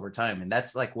adjustments over time. And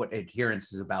that's like what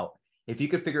adherence is about. If you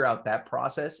could figure out that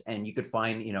process and you could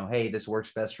find, hey, this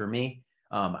works best for me.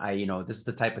 This is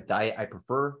the type of diet I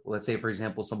prefer. Let's say, for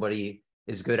example, somebody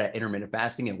is good at intermittent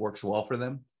fasting. It works well for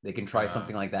them. They can try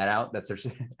something like that out. That's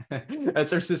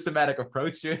their systematic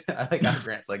approach to it. I like how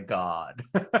Grant's like, God.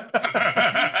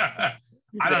 I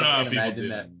don't know how people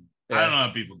do it. Yeah. I don't know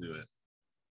how people do it.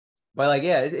 But like,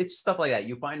 yeah, it's stuff like that.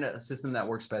 You find a system that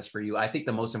works best for you. I think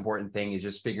the most important thing is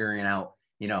just figuring out,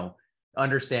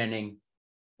 understanding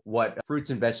what fruits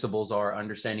and vegetables are,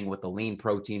 understanding what the lean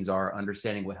proteins are,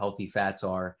 understanding what healthy fats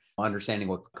are, understanding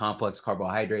what complex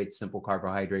carbohydrates, simple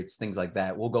carbohydrates, things like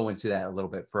that. We'll go into that a little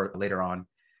bit further later on.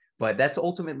 But that's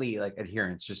ultimately like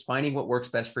adherence, just finding what works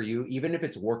best for you, even if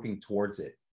it's working towards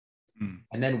it.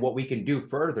 And then what we can do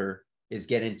further is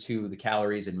get into the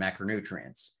calories and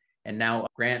macronutrients. And now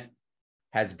Grant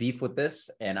has beef with this,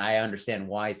 and I understand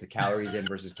why. It's the calories in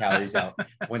versus calories out.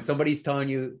 When somebody's telling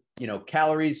you,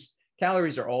 calories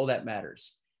are all that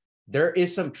matters, there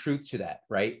is some truth to that,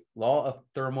 right? Law of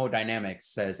thermodynamics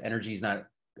says energy is not,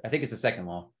 I think it's the second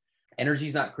law. Energy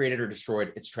is not created or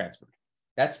destroyed, it's transferred.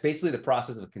 That's basically the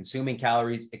process of consuming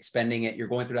calories, expending it. You're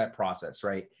going through that process,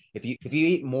 right? If you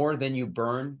eat more than you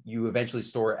burn, you eventually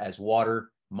store it as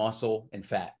water, muscle, and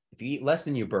fat. If you eat less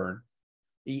than you burn,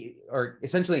 or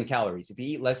essentially in calories, if you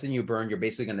eat less than you burn, you're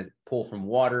basically going to pull from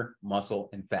water, muscle,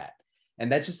 and fat. And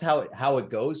that's just how it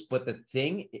goes. But the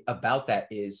thing about that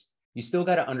is you still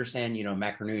got to understand,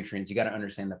 macronutrients. You got to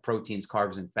understand the proteins,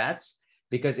 carbs, and fats.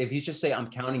 Because if you just say, I'm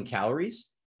counting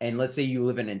calories, and let's say you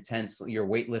live in you're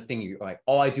weightlifting, you're like,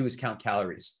 all I do is count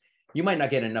calories, you might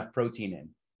not get enough protein in.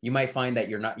 You might find that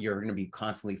you're going to be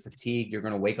constantly fatigued. You're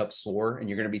going to wake up sore, and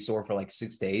you're going to be sore for like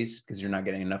 6 days because you're not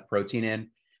getting enough protein in.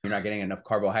 You're not getting enough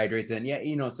carbohydrates in.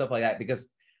 Yeah, stuff like that.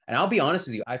 And I'll be honest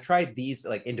with you, I've tried these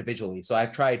like individually. So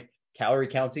I've tried calorie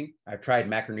counting. I've tried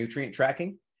macronutrient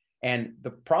tracking. And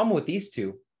the problem with these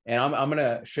two, and I'm going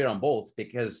to shit on both,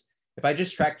 because if I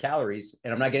just track calories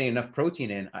and I'm not getting enough protein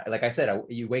in, like I said,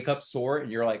 you wake up sore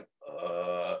and you're like,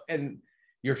 and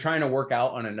you're trying to work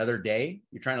out on another day.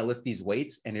 You're trying to lift these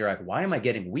weights and you're like, why am I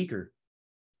getting weaker?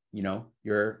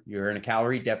 You're in a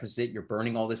calorie deficit. You're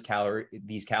burning all these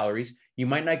calories. You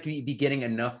might not be getting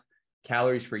enough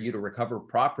calories for you to recover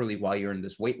properly while you're in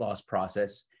this weight loss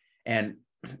process. And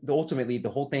ultimately, the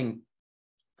whole thing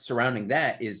surrounding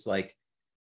that is like,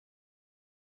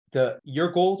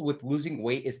 your goal with losing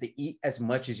weight is to eat as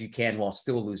much as you can while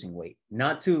still losing weight,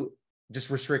 not to just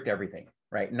restrict everything,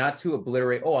 right? Not to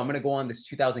obliterate, I'm going to go on this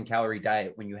 2,000 calorie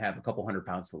diet when you have a couple 100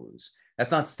 pounds to lose.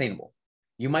 That's not sustainable.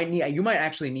 You might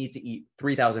actually need to eat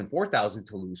 3,000, 4,000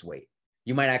 to lose weight.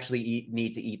 You might actually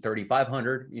need to eat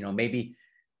 3,500, maybe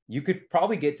you could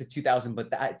probably get to 2,000,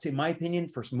 but that, in my opinion,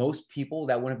 for most people,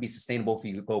 that wouldn't be sustainable if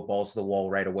you could go balls to the wall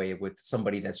right away with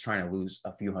somebody that's trying to lose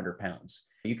a few 100 pounds.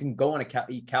 You can go on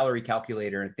a calorie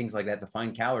calculator and things like that to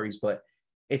find calories, but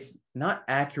it's not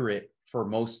accurate for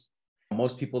most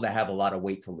people that have a lot of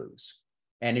weight to lose.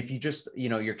 And if you just,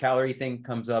 your calorie thing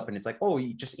comes up and it's like,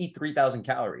 you just eat 3,000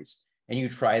 calories, and you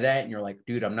try that and you're like,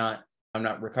 dude, I'm not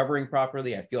recovering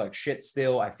properly. I feel like shit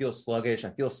still. I feel sluggish. I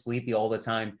feel sleepy all the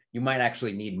time. You might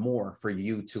actually need more for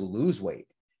you to lose weight.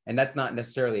 And that's not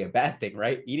necessarily a bad thing,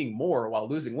 right? Eating more while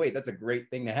losing weight, that's a great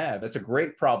thing to have. That's a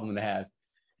great problem to have.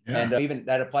 Yeah. And even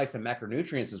that applies to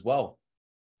macronutrients as well.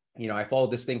 I follow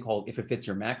this thing called If It Fits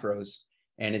Your Macros,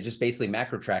 and it's just basically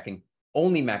macro tracking,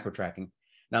 only macro tracking.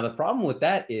 Now, the problem with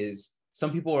that is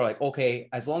some people are like, okay,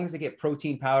 as long as I get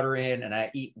protein powder in and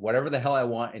I eat whatever the hell I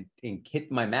want and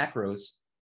hit my macros,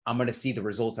 I'm going to see the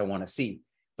results I want to see.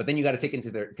 But then you got to take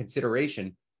into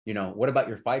consideration, what about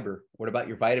your fiber? What about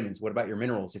your vitamins? What about your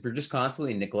minerals? If you're just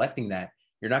constantly neglecting that,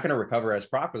 you're not going to recover as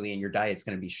properly and your diet's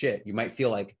going to be shit. You might feel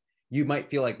like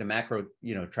the macro,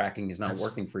 tracking is not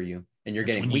working for you and you're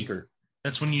getting weaker.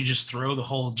 That's when you just throw the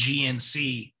whole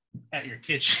GNC at your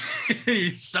kitchen.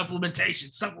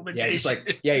 supplementation. Yeah, just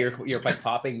like, you're like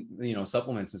popping,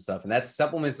 supplements and stuff. And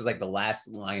supplements is like the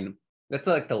last line. That's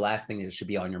like the last thing that should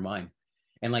be on your mind.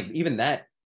 And like, even that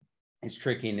is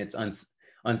tricky and it's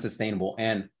unsustainable.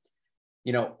 And,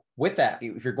 with that,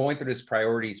 if you're going through this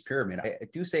priorities pyramid, I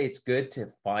do say it's good to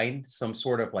find some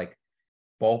sort of like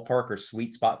ballpark or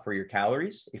sweet spot for your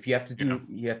calories. If you have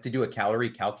to do a calorie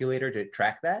calculator to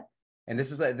track that. And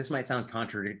this might sound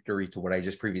contradictory to what I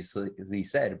just previously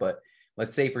said, but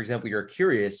let's say, for example, you're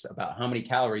curious about how many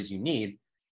calories you need,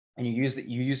 and you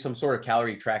use some sort of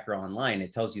calorie tracker online.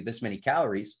 It tells you this many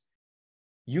calories.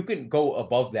 You can go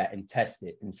above that and test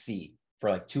it and see for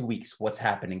like 2 weeks what's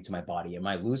happening to my body. Am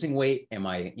I losing weight? Am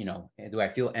I, do I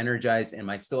feel energized?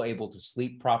 Am I still able to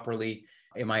sleep properly?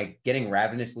 Am I getting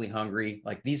ravenously hungry?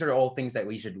 Like, these are all things that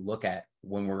we should look at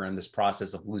when we're in this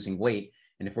process of losing weight.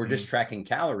 And if we're just tracking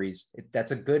calories,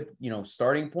 that's a good,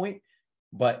 starting point,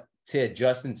 but to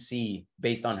adjust and see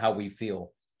based on how we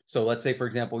feel. So let's say, for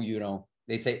example,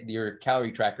 they say your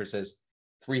calorie tracker says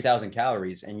 3,000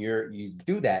 calories, and you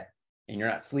do that and you're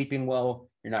not sleeping well,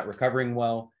 you're not recovering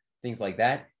well, things like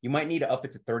that. You might need to up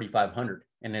it to 3,500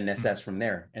 and then assess from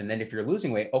there. And then if you're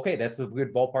losing weight, okay, that's a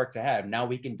good ballpark to have. Now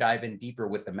we can dive in deeper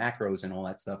with the macros and all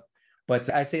that stuff.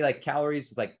 But I say like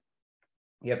calories is like,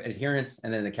 you have adherence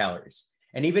and then the calories.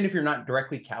 And even if you're not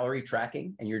directly calorie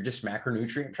tracking and you're just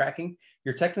macronutrient tracking,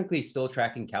 you're technically still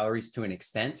tracking calories to an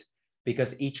extent,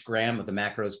 because each gram of the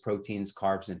macros, proteins,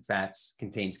 carbs, and fats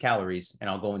contains calories. And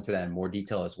I'll go into that in more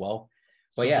detail as well.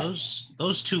 But So yeah,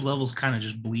 those two levels kind of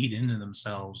just bleed into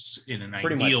themselves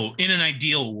pretty much. in an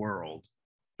ideal world.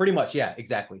 Pretty much, yeah,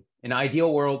 exactly. In an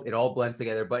ideal world, it all blends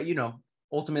together. But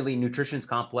ultimately, nutrition is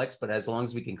complex. But as long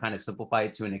as we can kind of simplify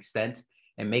it to an extent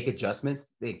and make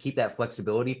adjustments, they keep that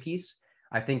flexibility piece.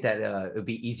 I think that it would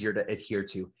be easier to adhere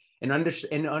to. And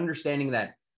understanding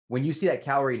that when you see that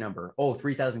calorie number,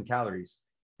 3,000 calories,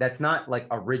 that's not like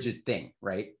a rigid thing,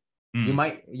 right? You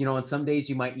might, on some days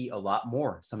you might eat a lot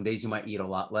more. Some days you might eat a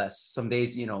lot less. Some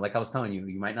days, like I was telling you,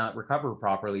 you might not recover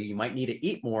properly. You might need to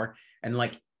eat more and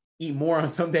like eat more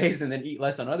on some days and then eat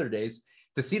less on other days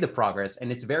to see the progress.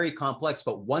 And it's very complex.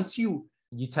 But once you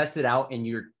test it out and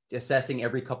you're assessing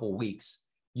every couple of weeks,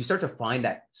 you start to find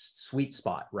that sweet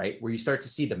spot, right? Where you start to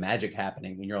see the magic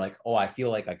happening and you're like, oh, I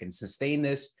feel like I can sustain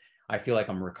this. I feel like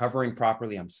I'm recovering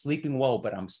properly. I'm sleeping well,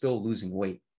 but I'm still losing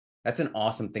weight. That's an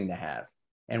awesome thing to have.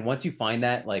 And once you find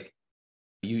that, like,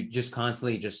 you just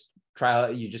constantly just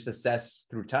you just assess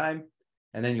through time,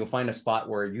 and then you'll find a spot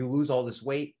where you lose all this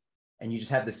weight and you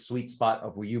just have this sweet spot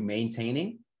of where you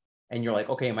maintaining, and you're like,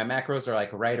 okay, my macros are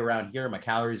like right around here, my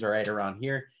calories are right around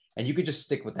here, and you could just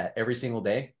stick with that every single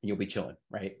day and you'll be chilling,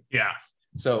 right? Yeah.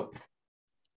 So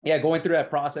yeah, going through that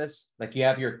process, like you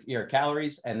have your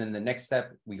calories, and then the next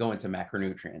step, we go into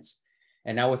macronutrients.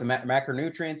 And now with the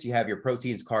macronutrients, you have your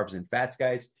proteins, carbs, and fats,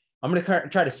 guys. I'm going to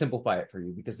try to simplify it for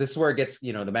you because this is where it gets,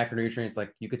 the macronutrients,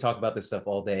 like you could talk about this stuff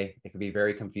all day. It can be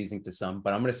very confusing to some,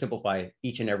 but I'm going to simplify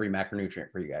each and every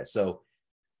macronutrient for you guys. So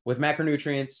with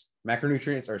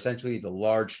macronutrients are essentially the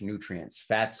large nutrients,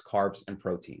 fats, carbs, and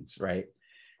proteins, right?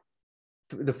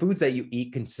 The foods that you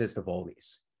eat consist of all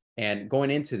these. And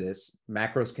going into this,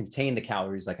 macros contain the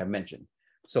calories, like I mentioned.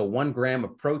 So 1 gram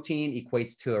of protein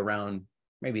equates to around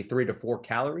maybe 3 to 4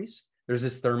 calories. There's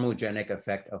this thermogenic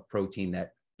effect of protein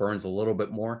that burns a little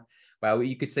bit more, but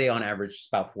you could say on average it's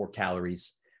about 4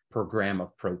 calories per gram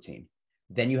of protein.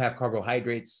 Then you have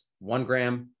carbohydrates. 1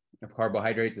 gram of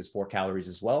carbohydrates is 4 calories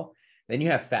as well. Then you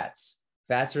have fats.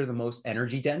 Fats are the most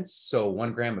energy dense, so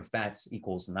 1 gram of fats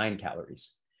equals 9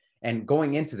 calories. And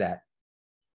going into that,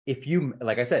 if you,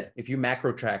 like I said, if you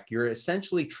macro track, you're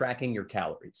essentially tracking your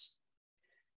calories.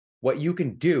 What you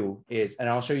can do is, and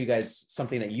I'll show you guys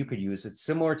something that you could use. It's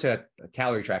similar to a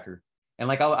calorie tracker. And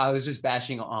like I was just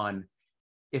bashing on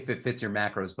if it fits your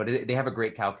macros, but they have a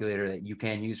great calculator that you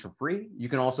can use for free. You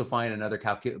can also find another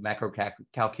macro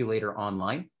calculator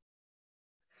online.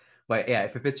 But yeah,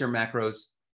 if it fits your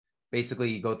macros,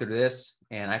 basically you go through this,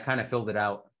 and I kind of filled it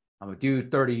out. I'm a dude,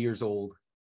 30 years old.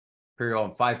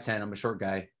 I'm 5'10". I'm a short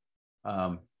guy.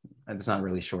 And it's not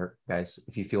really short, guys.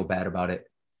 If you feel bad about it,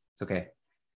 it's okay.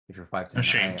 If you're 5'10", no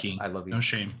shame, King. I love you. No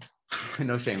shame.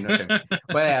 no shame. But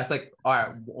yeah, it's like, all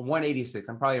right, 186.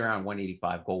 I'm probably around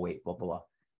 185. Goal weight, blah, blah, blah.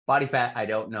 Body fat, I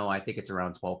don't know. I think it's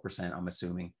around 12%, I'm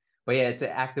assuming. But yeah, it's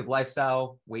an active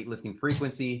lifestyle, weightlifting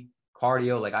frequency,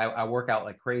 cardio. Like I work out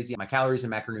like crazy. My calories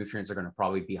and macronutrients are going to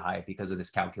probably be high because of this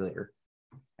calculator.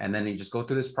 And then you just go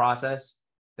through this process.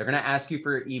 They're going to ask you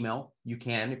for your email. You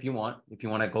can, if you want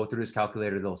to go through this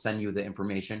calculator, they'll send you the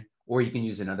information, or you can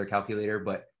use another calculator.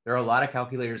 But there are a lot of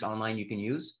calculators online you can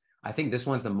use. I think this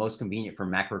one's the most convenient for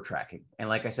macro tracking. And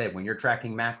like I said, when you're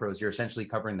tracking macros, you're essentially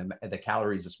covering the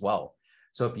calories as well.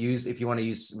 So if you want to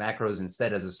use macros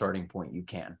instead as a starting point, you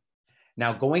can.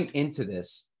 Now, going into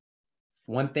this,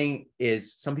 one thing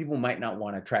is some people might not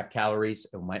want to track calories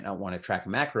or might not want to track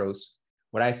macros.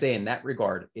 What I say in that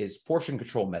regard is portion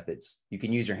control methods. You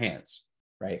can use your hands,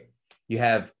 right? You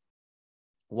have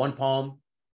 1 palm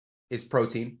is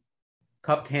protein,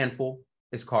 cupped handful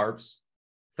is carbs,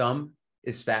 thumb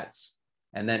is fats,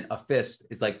 and then a fist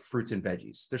is like fruits and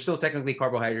veggies. They're still technically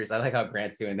carbohydrates. I like how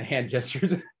Grant's doing the hand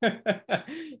gestures.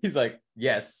 He's like,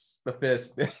 yes, the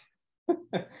fist.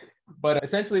 But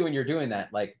essentially when you're doing that,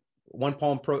 like 1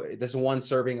 palm, this is 1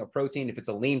 serving of protein. If it's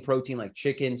a lean protein like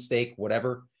chicken, steak,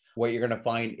 whatever, what you're going to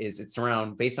find is it's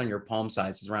around, based on your palm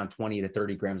size, it's around 20 to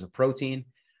 30 grams of protein.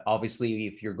 Obviously,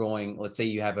 if you're going, let's say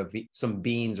you have some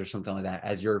beans or something like that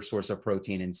as your source of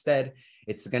protein instead,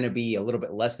 it's going to be a little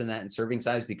bit less than that in serving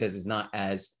size because it's not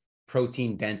as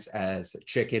protein dense as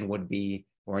chicken would be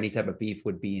or any type of beef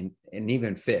would be, and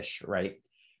even fish, right?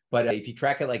 But if you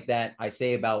track it like that, I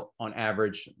say about on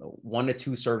average 1 to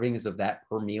 2 servings of that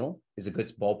per meal is a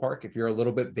good ballpark. If you're a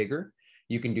little bit bigger,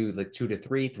 you can do like 2 to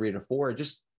 3, 3 to 4.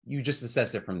 You just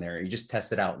assess it from there. You just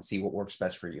test it out and see what works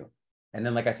best for you. And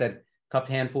then, like I said, cupped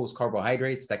handfuls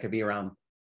carbohydrates, that could be around,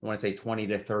 I want to say 20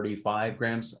 to 35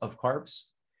 grams of carbs.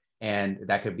 And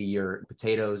that could be your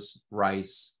potatoes,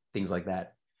 rice, things like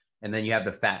that. And then you have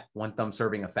the fat, 1 thumb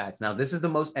serving of fats. Now, this is the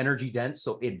most energy dense,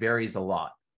 so it varies a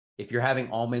lot. If you're having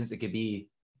almonds, it could be,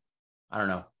 I don't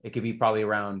know, it could be probably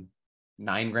around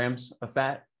 9 grams of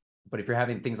fat. But if you're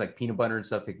having things like peanut butter and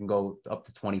stuff, it can go up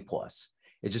to 20 plus.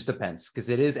 It just depends because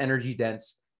it is energy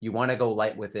dense. You want to go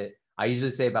light with it. I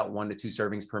usually say about 1 to 2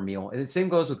 servings per meal. And the same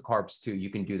goes with carbs too. You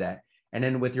can do that. And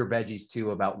then with your veggies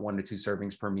too, about 1 to 2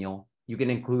 servings per meal. You can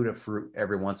include a fruit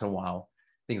every once in a while,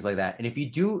 things like that. And if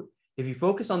you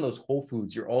focus on those whole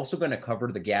foods, you're also going to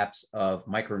cover the gaps of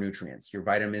micronutrients, your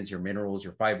vitamins, your minerals,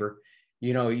 your fiber.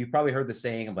 You know, you probably heard the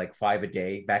saying of like 5 a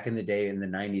day. Back in the day in the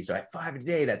 90s, like 5 a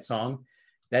day, that song.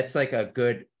 That's like a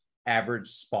good average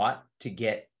spot to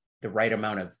get the right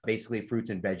amount of basically fruits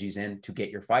and veggies in, to get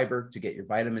your fiber, to get your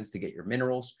vitamins, to get your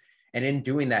minerals. And in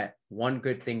doing that, one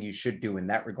good thing you should do in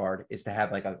that regard is to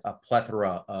have like a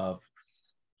plethora of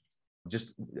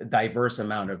just a diverse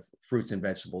amount of fruits and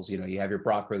vegetables. You know, you have your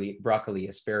broccoli,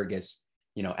 asparagus,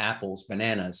 you know, apples,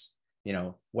 bananas, you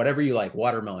know, whatever you like,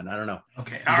 watermelon. I don't know.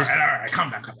 Okay. All right.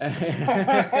 Calm down.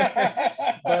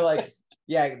 But like,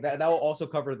 yeah, that will also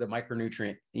cover the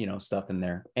micronutrient, you know, stuff in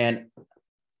there. And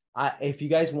if you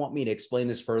guys want me to explain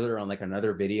this further on like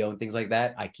another video and things like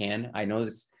that, I can. I know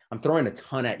this, I'm throwing a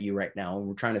ton at you right now and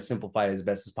we're trying to simplify it as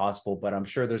best as possible, but I'm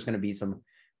sure there's going to be some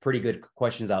pretty good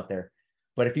questions out there.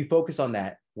 But if you focus on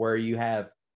that, where you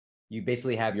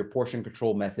basically have your portion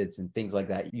control methods and things like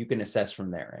that, you can assess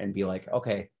from there and be like,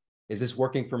 okay, is this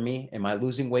working for me? Am I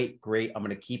losing weight? Great. I'm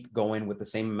going to keep going with the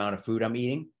same amount of food I'm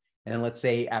eating. And then let's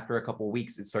say after a couple of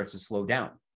weeks, it starts to slow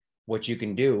down. What you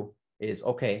can do is,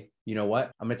 okay, you know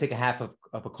what? I'm going to take a half of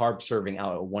a carb serving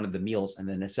out of one of the meals and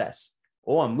then assess.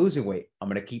 Oh, I'm losing weight. I'm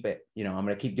going to keep it. You know, I'm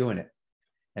going to keep doing it.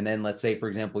 And then let's say, for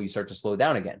example, you start to slow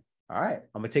down again. All right,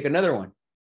 I'm going to take another one.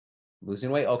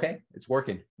 Losing weight. Okay, it's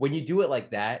working. When you do it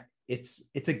like that, it's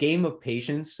a game of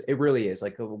patience. It really is.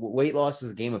 Like weight loss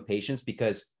is a game of patience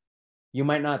because you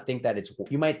might not think that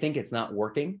you might think it's not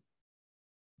working,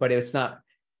 but it's not.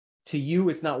 To you,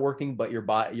 it's not working, but your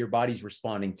body's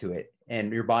responding to it,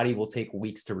 and your body will take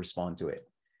weeks to respond to it.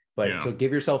 But So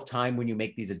give yourself time when you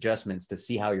make these adjustments to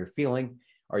see how you're feeling.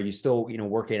 Are you still, you know,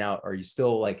 working out? Are you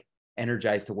still like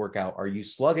energized to work out? Are you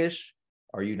sluggish?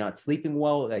 Are you not sleeping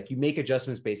well? Like you make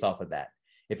adjustments based off of that.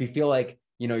 If you feel like,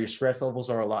 you know, your stress levels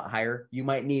are a lot higher, you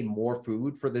might need more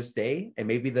food for this day and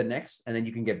maybe the next, and then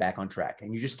you can get back on track.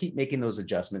 And you just keep making those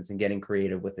adjustments and getting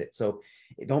creative with it. So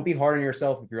don't be hard on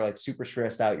yourself. If you're like super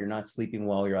stressed out, you're not sleeping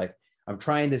well, you're like, I'm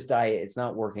trying this diet, it's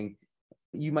not working.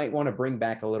 You might want to bring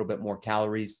back a little bit more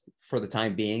calories for the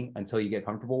time being until you get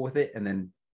comfortable with it, and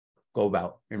then go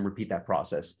about and repeat that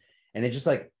process. And it's just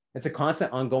like, it's a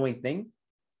constant ongoing thing.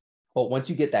 But once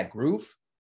you get that groove,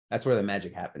 that's where the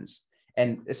magic happens.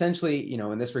 And essentially, you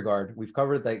know, in this regard, we've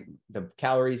covered the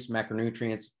calories,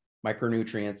 macronutrients,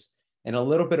 micronutrients, and a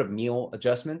little bit of meal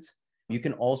adjustments. You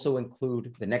can also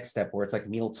include the next step where it's like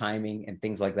meal timing and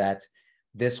things like that.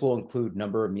 This will include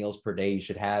number of meals per day you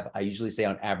should have. I usually say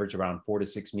on average around 4 to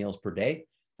 6 meals per day.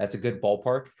 That's a good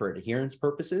ballpark for adherence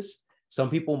purposes. Some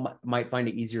people might find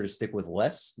it easier to stick with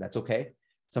less. That's okay.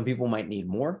 Some people might need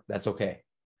more. That's okay.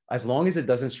 As long as it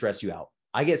doesn't stress you out.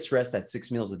 I get stressed at 6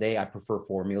 meals a day. I prefer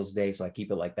 4 meals a day, so I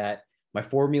keep it like that. My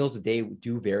 4 meals a day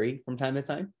do vary from time to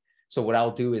time. So what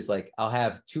I'll do is like, I'll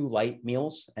have 2 light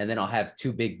meals and then I'll have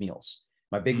 2 big meals.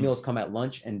 My big meals come at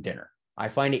lunch and dinner. I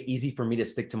find it easy for me to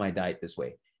stick to my diet this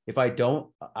way. If I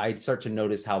don't, I start to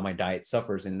notice how my diet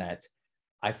suffers in that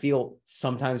I feel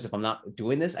sometimes if I'm not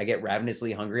doing this, I get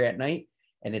ravenously hungry at night.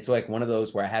 And it's like one of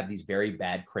those where I have these very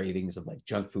bad cravings of like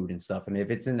junk food and stuff. And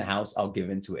if it's in the house, I'll give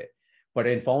into it. But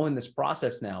in following this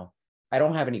process now, I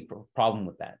don't have any problem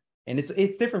with that. And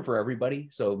it's different for everybody.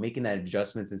 So making that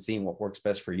adjustments and seeing what works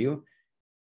best for you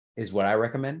is what I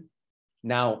recommend.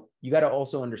 Now, you got to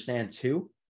also understand too,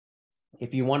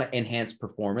 if you want to enhance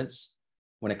performance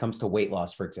when it comes to weight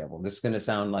loss, for example, this is going to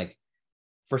sound like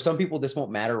for some people, this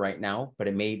won't matter right now, but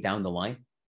it may down the line.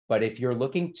 But if you're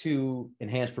looking to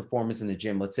enhance performance in the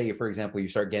gym, let's say, for example, you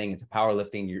start getting into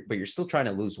powerlifting, but you're still trying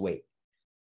to lose weight.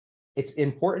 It's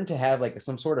important to have like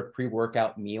some sort of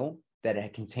pre-workout meal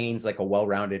that contains like a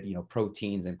well-rounded, you know,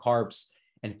 proteins and carbs,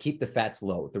 and keep the fats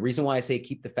low. The reason why I say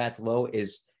keep the fats low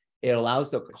is it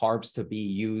allows the carbs to be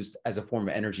used as a form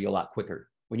of energy a lot quicker.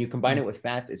 When you combine it with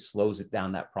fats, it slows it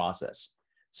down, that process.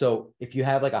 So if you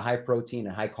have like a high protein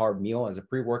and high carb meal as a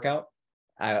pre-workout,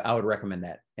 I would recommend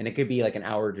that. And it could be like an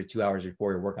hour to 2 hours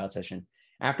before your workout session.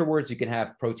 Afterwards, you can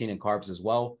have protein and carbs as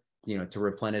well, you know, to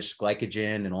replenish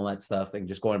glycogen and all that stuff, and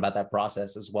just going about that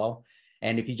process as well.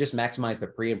 And if you just maximize the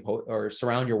pre and post, or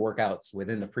surround your workouts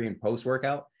within the pre and post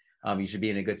workout, you should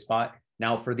be in a good spot.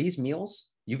 Now for these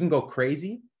meals, you can go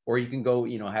crazy, or you can go,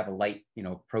 you know, have a light, you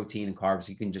know, protein and carbs.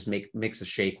 You can just mix a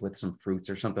shake with some fruits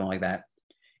or something like that.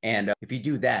 And if you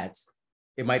do that,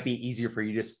 it might be easier for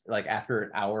you just like after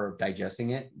an hour of digesting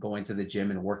it, going to the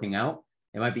gym and working out.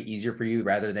 It might be easier for you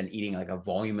rather than eating like a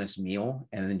voluminous meal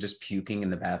and then just puking in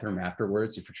the bathroom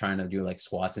afterwards if you're trying to do like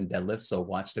squats and deadlifts. So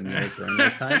watch the meals during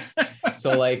those times.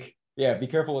 So like, yeah, be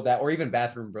careful with that. Or even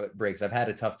bathroom breaks. I've had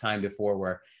a tough time before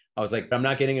where I was like, I'm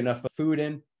not getting enough food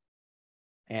in.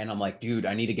 And I'm like, dude,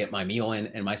 I need to get my meal in.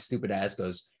 And my stupid ass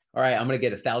goes, all right, I'm going to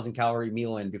get 1,000-calorie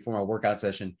meal in before my workout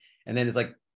session. And then it's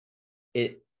like,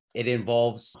 it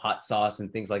involves hot sauce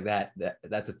and things like that.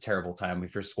 That's a terrible time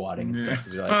if you're squatting and stuff,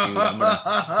 because you're like, dude, I'm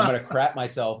gonna crap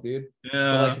myself, dude. Yeah.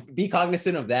 So like, be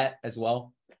cognizant of that as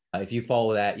well. If you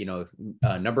follow that,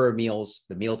 number of meals,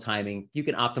 the meal timing, you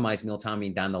can optimize meal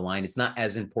timing down the line. It's not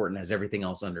as important as everything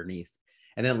else underneath.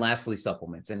 And then lastly,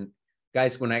 supplements. And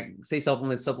guys, when I say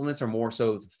supplements are more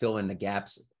so to fill in the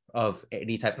gaps of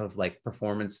any type of like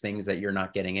performance things that you're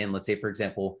not getting in. Let's say, for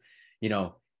example,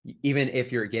 even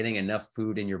if you're getting enough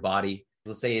food in your body,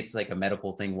 let's say it's like a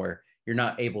medical thing where you're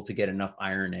not able to get enough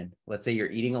iron in. Let's say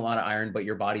you're eating a lot of iron, but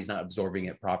your body's not absorbing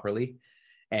it properly.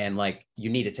 And like,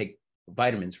 you need to take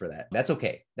vitamins for that. That's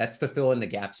okay. That's to fill in the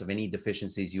gaps of any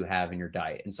deficiencies you have in your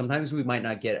diet. And sometimes we might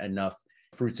not get enough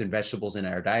fruits and vegetables in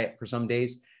our diet for some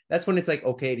days. That's when it's like,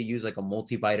 okay to use like a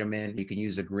multivitamin. You can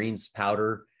use a greens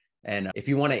powder. And if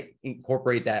you want to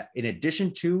incorporate that in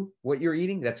addition to what you're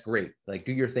eating, that's great. Like,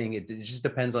 do your thing. It just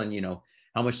depends on,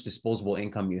 how much disposable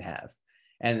income you have.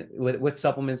 And with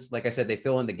supplements, like I said, they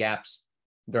fill in the gaps.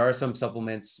 There are some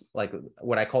supplements, like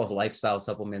what I call lifestyle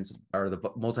supplements, are the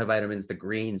multivitamins, the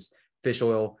greens, fish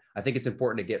oil. I think it's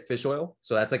important to get fish oil.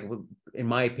 So that's like, in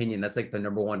my opinion, that's like the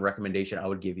number one recommendation I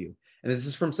would give you. And this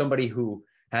is from somebody who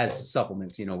has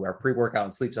supplements, where pre-workout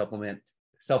and sleep supplement,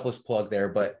 selfless plug there.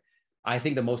 But I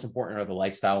think the most important are the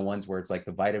lifestyle ones, where it's like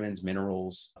the vitamins,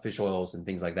 minerals, fish oils, and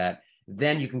things like that.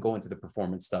 Then you can go into the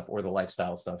performance stuff or the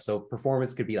lifestyle stuff. So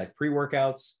performance could be like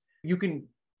pre-workouts. You can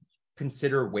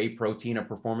consider whey protein a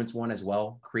performance one as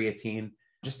well, creatine,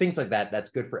 just things like that. That's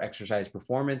good for exercise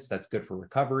performance. That's good for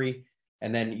recovery.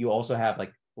 And then you also have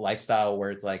like lifestyle,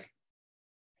 where it's like,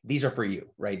 these are for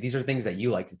you, right? These are things that you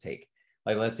like to take.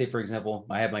 Like, let's say, for example,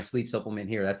 I have my sleep supplement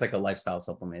here. That's like a lifestyle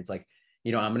supplement. It's like,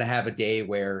 I'm going to have a day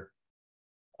where,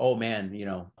 oh man,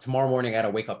 tomorrow morning I got to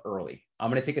wake up early.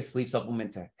 I'm going to take a sleep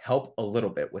supplement to help a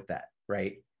little bit with that,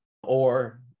 right?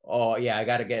 Or, oh yeah, I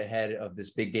got to get ahead of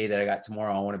this big day that I got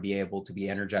tomorrow. I want to be able to be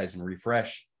energized and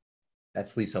refresh. That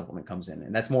sleep supplement comes in,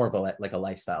 and that's more of a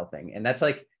lifestyle thing. And that's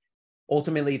like,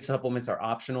 ultimately supplements are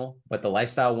optional, but the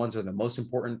lifestyle ones are the most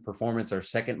important. Performance are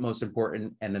second most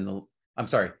important. And then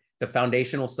the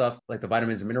foundational stuff, like the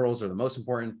vitamins and minerals, are the most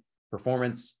important.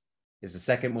 Performance is the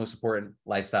second most important.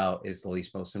 Lifestyle is the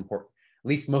least most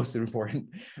important.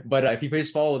 But if you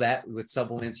just follow that with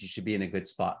supplements, you should be in a good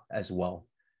spot as well.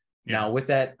 Yeah. Now, with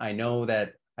that, I know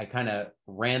that I kind of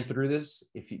ran through this.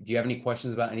 Do you have any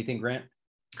questions about anything, Grant?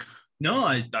 No,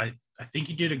 I think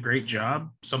you did a great job.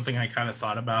 Something I kind of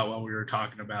thought about while we were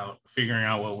talking about figuring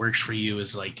out what works for you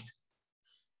is like,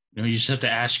 you just have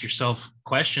to ask yourself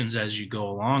questions as you go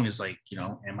along. Is like,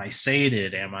 am I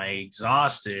sated? Am I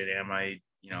exhausted? Am I,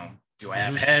 do I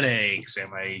have headaches?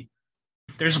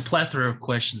 There's a plethora of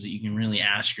questions that you can really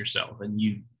ask yourself. And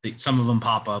some of them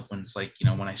pop up when it's like,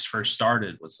 when I first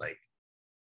started was like,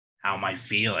 how am I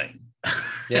feeling?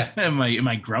 Yeah. am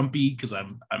I grumpy because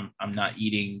I'm not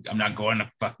eating, I'm not going to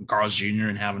fucking Carl's Jr.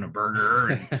 and having a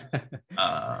burger.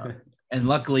 And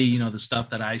luckily, the stuff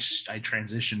that I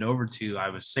transitioned over to, I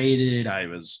was sated. I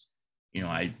was,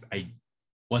 I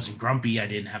wasn't grumpy. I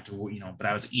didn't have to, but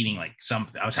I was eating like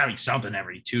something. I was having something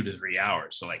every 2 to 3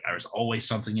 hours. So like, I was always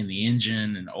something in the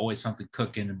engine and always something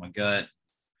cooking in my gut.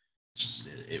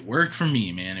 It worked for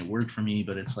me, man. It worked for me,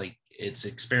 but it's like, it's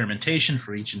experimentation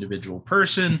for each individual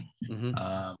person.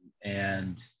 Mm-hmm.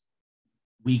 And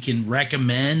we can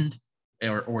recommend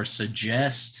or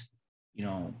suggest,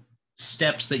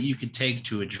 steps that you could take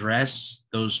to address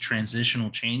those transitional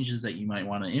changes that you might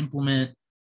want to implement.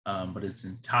 But it's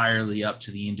entirely up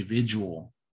to the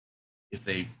individual if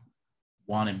they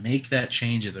want to make that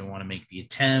change, if they want to make the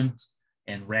attempt,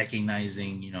 and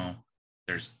recognizing,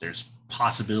 there's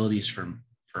possibilities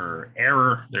for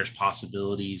error. There's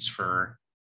possibilities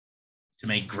to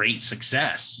make great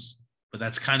success, but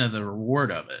that's kind of the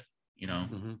reward of it.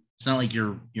 Mm-hmm. It's not like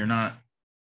you're not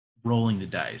rolling the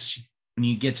dice. When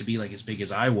you get to be like as big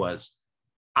as I was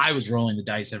rolling the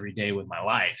dice every day with my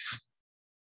life.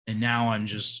 And now I'm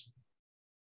just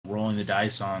rolling the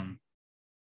dice on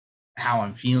how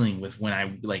I'm feeling with when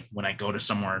I go to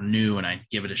somewhere new and I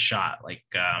give it a shot. Like,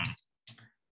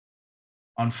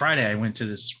 on Friday, I went to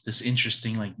this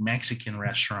interesting like Mexican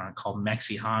restaurant called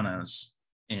Mexihanas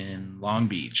in Long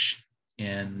Beach.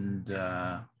 and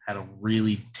had a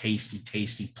really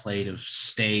tasty plate of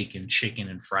steak and chicken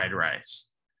and fried rice.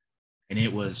 And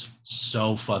it was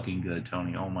so fucking good,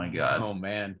 Tony. Oh my God. Oh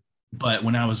man. But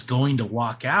when I was going to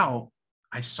walk out,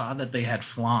 I saw that they had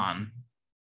flan.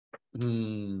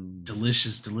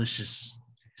 Delicious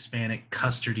Hispanic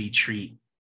custardy treat.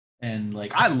 And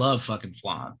like, I love fucking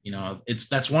flan. You know,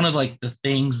 that's one of like the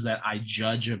things that I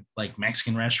judge of like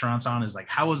Mexican restaurants on is like,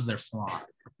 how is their flan?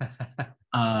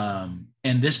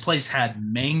 And this place had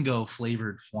mango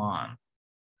flavored flan.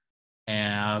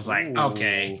 And I was like,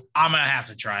 okay, I'm gonna have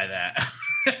to try that.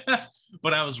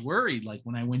 But I was worried, like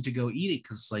when I went to go eat it,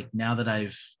 because like now that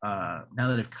I've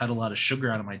cut a lot of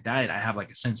sugar out of my diet, I have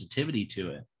like a sensitivity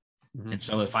to it. Mm-hmm. And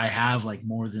so if I have like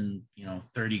more than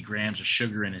 30 grams of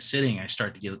sugar in a sitting, I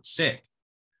start to get sick.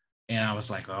 And I was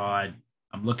like, oh, I'm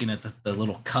looking at the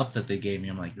little cup that they gave me.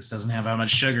 I'm like, this doesn't have how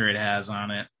much sugar it has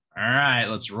on it. All right,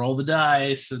 let's roll the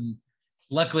dice. And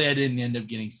luckily I didn't end up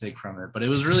getting sick from it, but it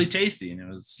was really tasty. And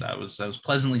I was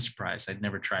pleasantly surprised. I'd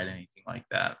never tried anything like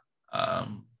that.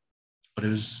 But it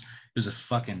was a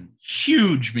fucking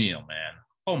huge meal, man.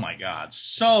 Oh my God.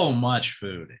 So much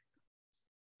food.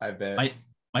 I bet.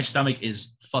 My stomach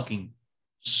is fucking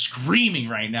screaming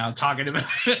right now talking about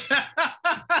it.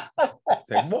 It's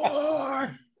like,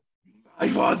 more.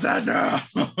 I want that now.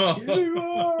 Give me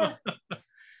more.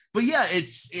 But yeah,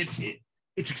 it's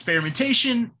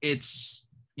experimentation. It's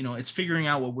figuring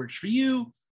out what works for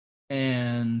you.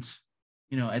 And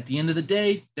at the end of the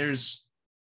day, there's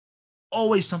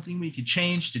always something we could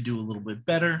change to do a little bit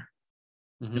better.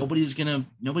 Mm-hmm.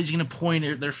 Nobody's gonna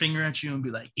point their finger at you and be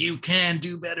like, you can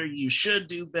do better, you should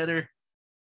do better.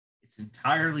 It's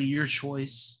entirely your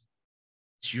choice.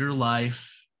 It's your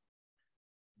life.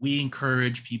 We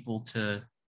encourage people to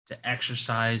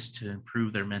exercise to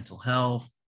improve their mental health.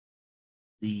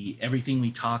 Everything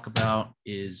we talk about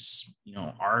is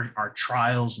our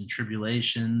trials and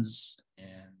tribulations, and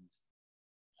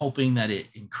hoping that it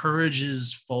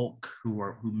encourages folk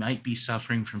who might be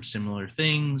suffering from similar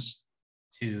things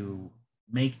to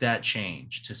make that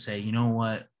change, to say, you know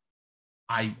what,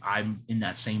 I'm in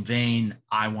that same vein.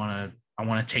 I want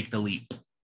to take the leap.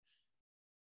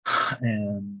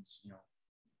 And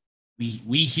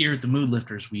we here at the Mood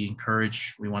Lifters, we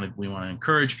want to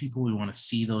encourage people. We want to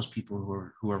see those people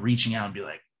who are reaching out and be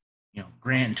like,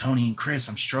 Grant and Tony and Chris,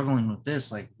 I'm struggling with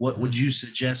this. Like, what would you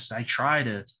suggest I try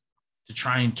to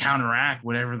try and counteract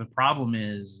whatever the problem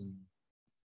is? And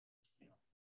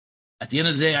at the end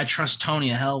of the day, I trust Tony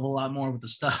a hell of a lot more with the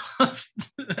stuff.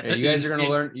 Yeah, you guys are going to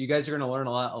learn. You guys are going to learn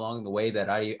a lot along the way that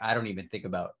I don't even think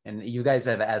about. And you guys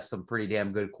have asked some pretty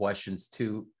damn good questions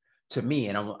to me.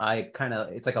 And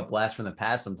it's like a blast from the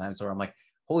past sometimes, where I'm like,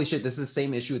 holy shit, this is the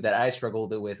same issue that I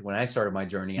struggled with when I started my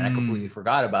journey, and I completely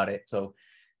forgot about it. So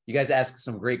you guys ask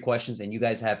some great questions, and you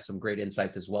guys have some great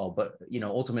insights as well. But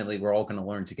ultimately, we're all going to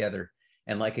learn together.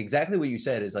 And like exactly what you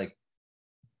said is like,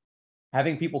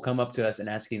 having people come up to us and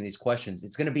asking these questions,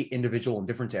 it's going to be individual and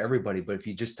different to everybody. But if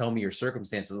you just tell me your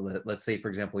circumstances, let's say, for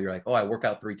example, you're like, oh, I work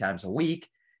out 3 times a week.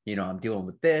 I'm dealing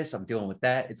with this, I'm dealing with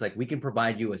that. It's like, we can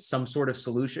provide you with some sort of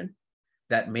solution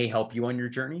that may help you on your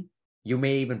journey. You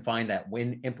may even find that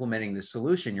when implementing the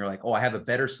solution, you're like, oh, I have a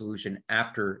better solution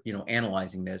after,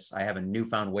 analyzing this. I have a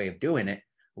newfound way of doing it.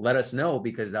 Let us know,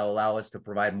 because that'll allow us to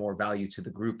provide more value to the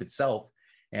group itself.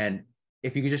 And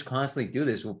if you could just constantly do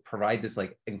this, we'll provide this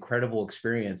like incredible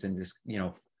experience, and this,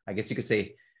 I guess you could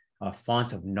say a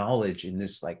font of knowledge in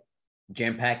this, like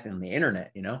jam-packed on the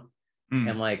internet,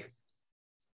 and like,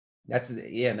 that's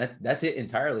it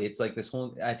entirely. It's like this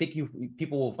whole, I think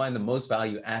people will find the most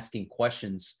value asking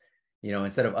questions,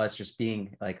 instead of us just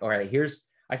being like, all right,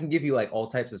 I can give you like all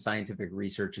types of scientific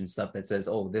research and stuff that says,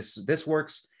 oh, this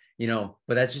works, but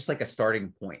that's just like a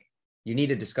starting point. You need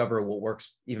to discover what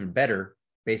works even better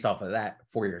based off of that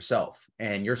for yourself,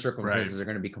 and your circumstances are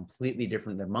going to be completely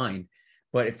different than mine.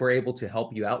 But if we're able to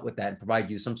help you out with that and provide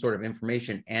you some sort of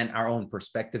information and our own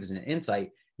perspectives and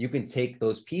insight, you can take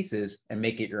those pieces and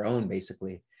make it your own,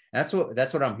 basically. And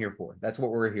that's what I'm here for. That's what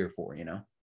we're here for,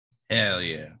 Hell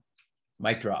yeah.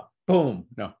 Mic drop. Boom.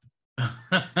 No.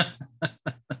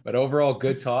 But overall,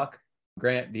 good talk.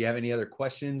 Grant, do you have any other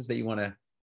questions that you want to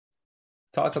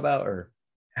talk about? Or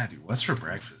yeah, dude, what's for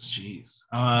breakfast? Jeez.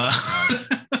 I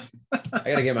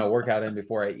gotta get my workout in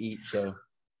before I eat. So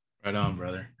right on,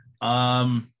 brother.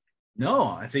 No,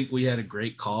 I think we had a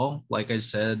great call. Like I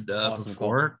said awesome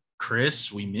before, call.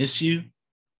 Chris, we miss you.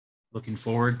 Looking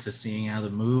forward to seeing how the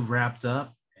move wrapped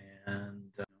up.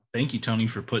 And thank you, Tony,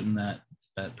 for putting that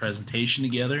presentation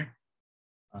together.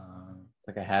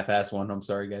 like a half-ass one. I'm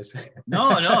sorry, guys.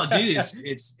 No, dude,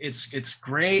 it's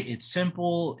great. It's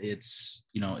simple. It's,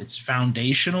 you know, it's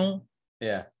foundational.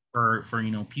 Yeah. For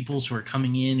you know, peoples who are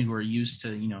coming in who are used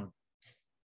to, you know,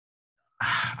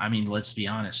 I mean, let's be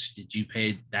honest. Did you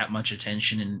pay that much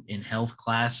attention in health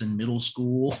class in middle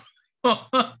school?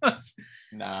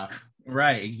 Nah.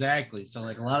 Right, exactly. So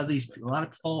like a lot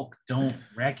of folk don't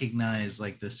recognize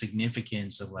like the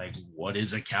significance of like what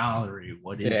is a calorie,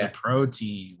 what is a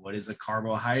protein, what is a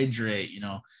carbohydrate, you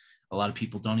know. A lot of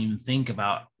people don't even think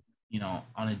about, you know,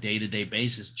 on a day-to-day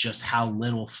basis just how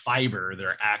little fiber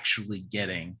they're actually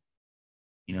getting.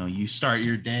 You know, you start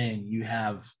your day and you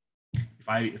have,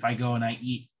 if I go and I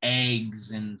eat eggs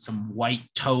and some white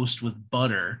toast with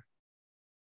butter,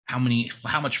 how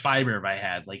much fiber have I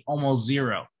had? Like almost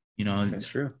zero. You know, that's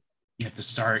true. You have to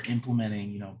start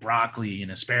implementing, you know, broccoli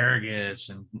and asparagus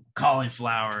and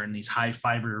cauliflower and these high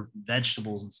fiber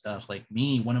vegetables and stuff. Like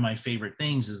me, one of my favorite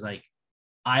things is like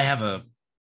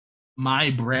my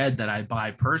bread that I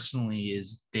buy personally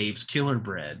is Dave's Killer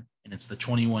Bread, and it's the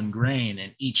 21 grain,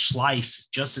 and each slice,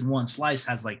 just in one slice,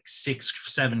 has like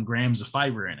 6-7 grams of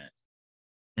fiber in it.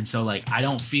 And so like I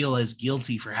don't feel as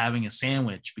guilty for having a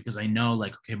sandwich because I know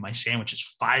like, okay, my sandwich is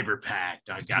fiber packed.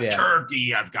 I got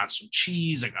turkey, I've got some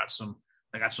cheese, I got some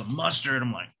mustard.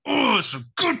 I'm like, oh, it's a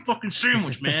good fucking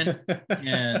sandwich, man.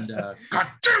 And god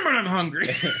damn it, I'm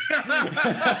hungry.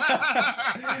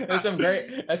 That's some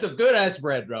good ass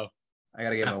bread, bro. I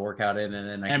gotta get my workout in, and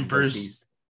then I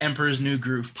Emperor's New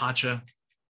Groove Pacha.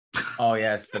 Oh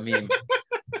yes, the meme.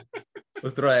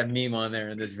 We'll throw that meme on there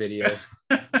in this video.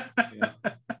 Yeah.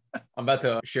 I'm about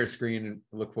to share screen and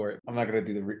look for it. I'm not gonna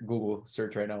do the Google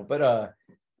search right now, but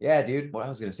yeah, dude. What I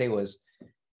was gonna say was,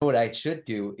 what I should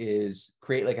do is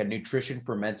create like a nutrition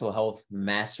for mental health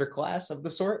masterclass of the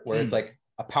sort, where it's like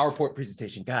a PowerPoint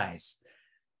presentation. Guys,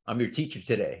 I'm your teacher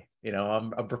today. You know,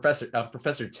 I'm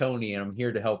Professor Tony, and I'm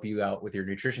here to help you out with your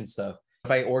nutrition stuff.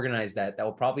 If I organize that, that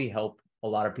will probably help a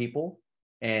lot of people,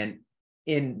 and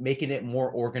in making it more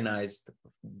organized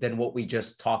than what we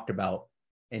just talked about,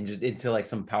 and just into like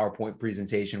some PowerPoint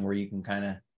presentation where you can kind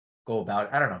of go about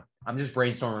it. I don't know. I'm just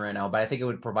brainstorming right now, but I think it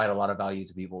would provide a lot of value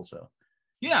to people. So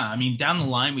yeah, I mean, down the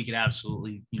line, we could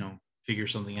absolutely, you know, figure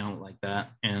something out like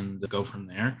that and go from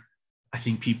there. I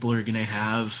think people are going to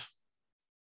have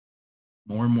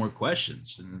more and more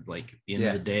questions. And like at the end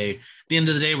of the day,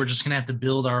 we're just going to have to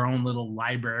build our own little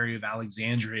library of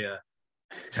Alexandria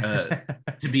to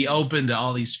be open to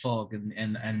all these folk.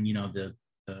 And you know, the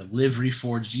Live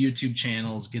Reforged YouTube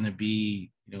channel is going to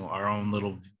be, you know, our own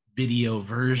little video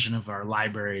version of our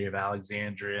library of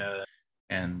Alexandria.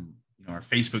 And, you know, our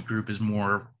Facebook group is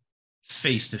more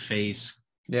face-to-face,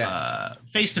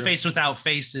 face-to-face without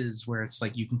faces, where it's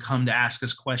like you can come to ask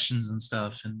us questions and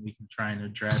stuff, and we can try and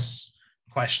address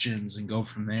questions and go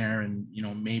from there. And, you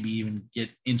know, maybe even get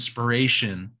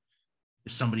inspiration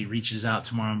if somebody reaches out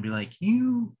tomorrow and be like,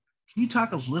 can you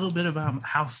talk a little bit about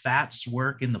how fats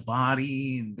work in the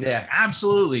body? And yeah,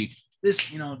 absolutely.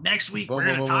 This, you know, next week we're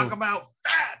going to talk about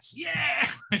fats. Yeah.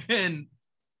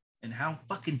 and how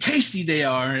fucking tasty they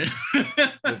are.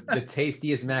 the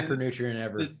tastiest macronutrient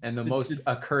ever, and the most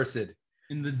accursed.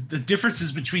 And the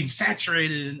differences between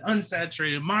saturated and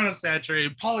unsaturated,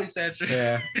 monosaturated, polysaturated.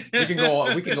 Yeah,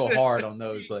 we can go hard on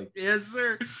those. Like, yes,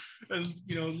 sir. And,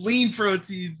 you know, lean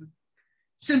proteins,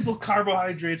 simple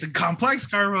carbohydrates, and complex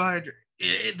carbohydrates.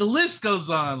 The list goes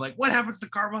on. Like, what happens to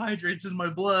carbohydrates in my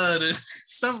blood and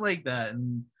stuff like that.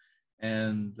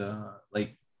 And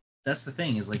like, that's the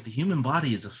thing, is like the human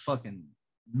body is a fucking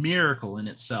miracle in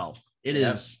itself. It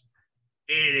is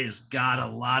got a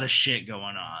lot of shit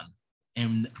going on.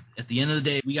 And at the end of the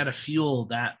day, we got to fuel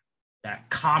that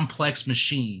complex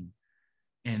machine,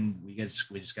 and we just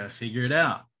got to figure it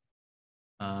out.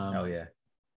 Oh yeah,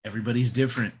 everybody's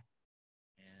different,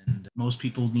 and most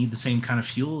people need the same kind of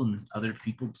fuel, and other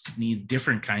people need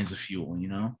different kinds of fuel. You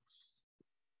know,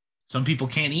 some people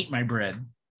can't eat my bread.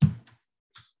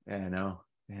 Yeah, I know.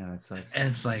 Yeah, it's like, and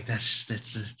it's like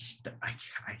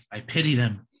I pity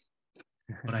them.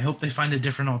 But I hope they find a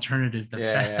different alternative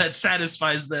that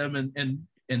satisfies them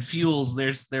and fuels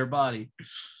their body.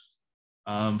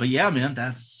 But yeah, man,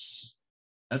 that's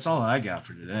all I got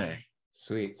for today.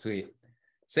 Sweet.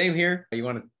 Same here. You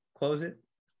want to close it?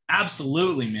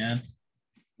 Absolutely, man.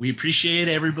 We appreciate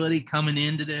everybody coming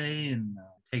in today and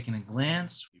taking a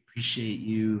glance. We appreciate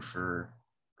you for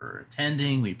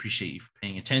attending. We appreciate you for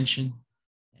paying attention.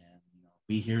 And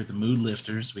we here at the Mood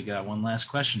Lifters, we got one last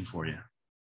question for you.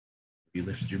 You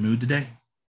lifted your mood today?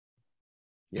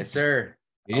 Yes, sir.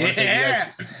 Yeah.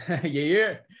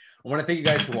 I want to thank you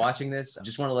guys for watching this. I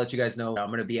just want to let you guys know I'm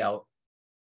going to be out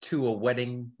to a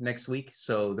wedding next week,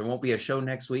 so there won't be a show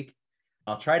next week.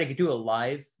 I'll try to do a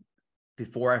live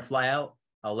before I fly out.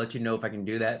 I'll let you know if I can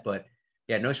do that, but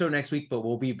yeah, no show next week, but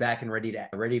we'll be back and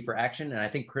ready for action. And I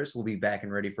think Chris will be back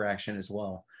and ready for action as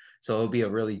well. So it'll be a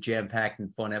really jam-packed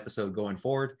and fun episode going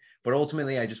forward. But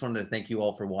ultimately, I just wanted to thank you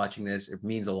all for watching this. It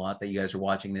means a lot that you guys are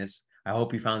watching this. I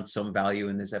hope you found some value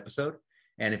in this episode.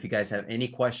 And if you guys have any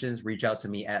questions, reach out to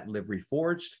me at Live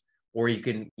Reforged, or you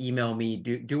can email me.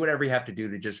 Do whatever you have to do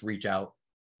to just reach out.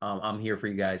 I'm here for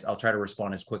you guys. I'll try to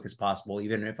respond as quick as possible,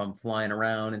 even if I'm flying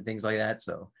around and things like that.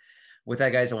 So with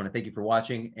that, guys, I want to thank you for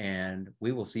watching, and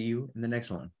we will see you in the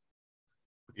next one.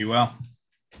 Be well.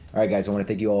 All right, guys, I want to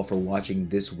thank you all for watching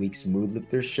this week's Mood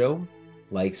Lifters show.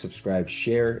 Like, subscribe,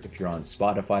 share. If you're on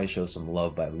Spotify, show some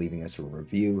love by leaving us a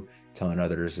review, telling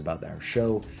others about our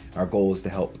show. Our goal is to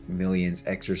help millions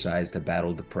exercise to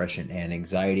battle depression and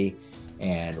anxiety,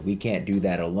 and we can't do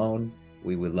that alone.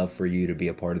 We would love for you to be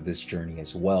a part of this journey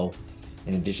as well.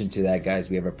 In addition to that, guys,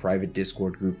 we have a private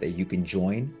Discord group that you can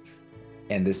join.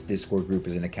 And this Discord group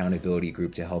is an accountability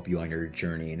group to help you on your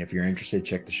journey. And if you're interested,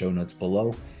 check the show notes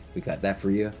below. We got that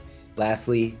for you.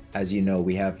 Lastly, as you know,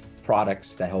 we have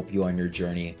products that help you on your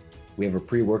journey. We have a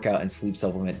pre-workout and sleep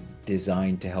supplement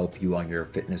designed to help you on your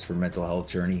fitness for mental health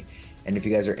journey. And if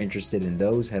you guys are interested in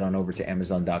those, head on over to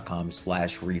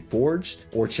amazon.com/reforged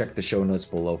or check the show notes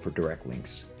below for direct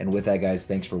links. And with that, guys,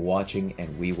 thanks for watching,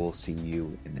 and we will see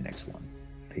you in the next one.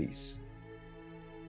 Peace.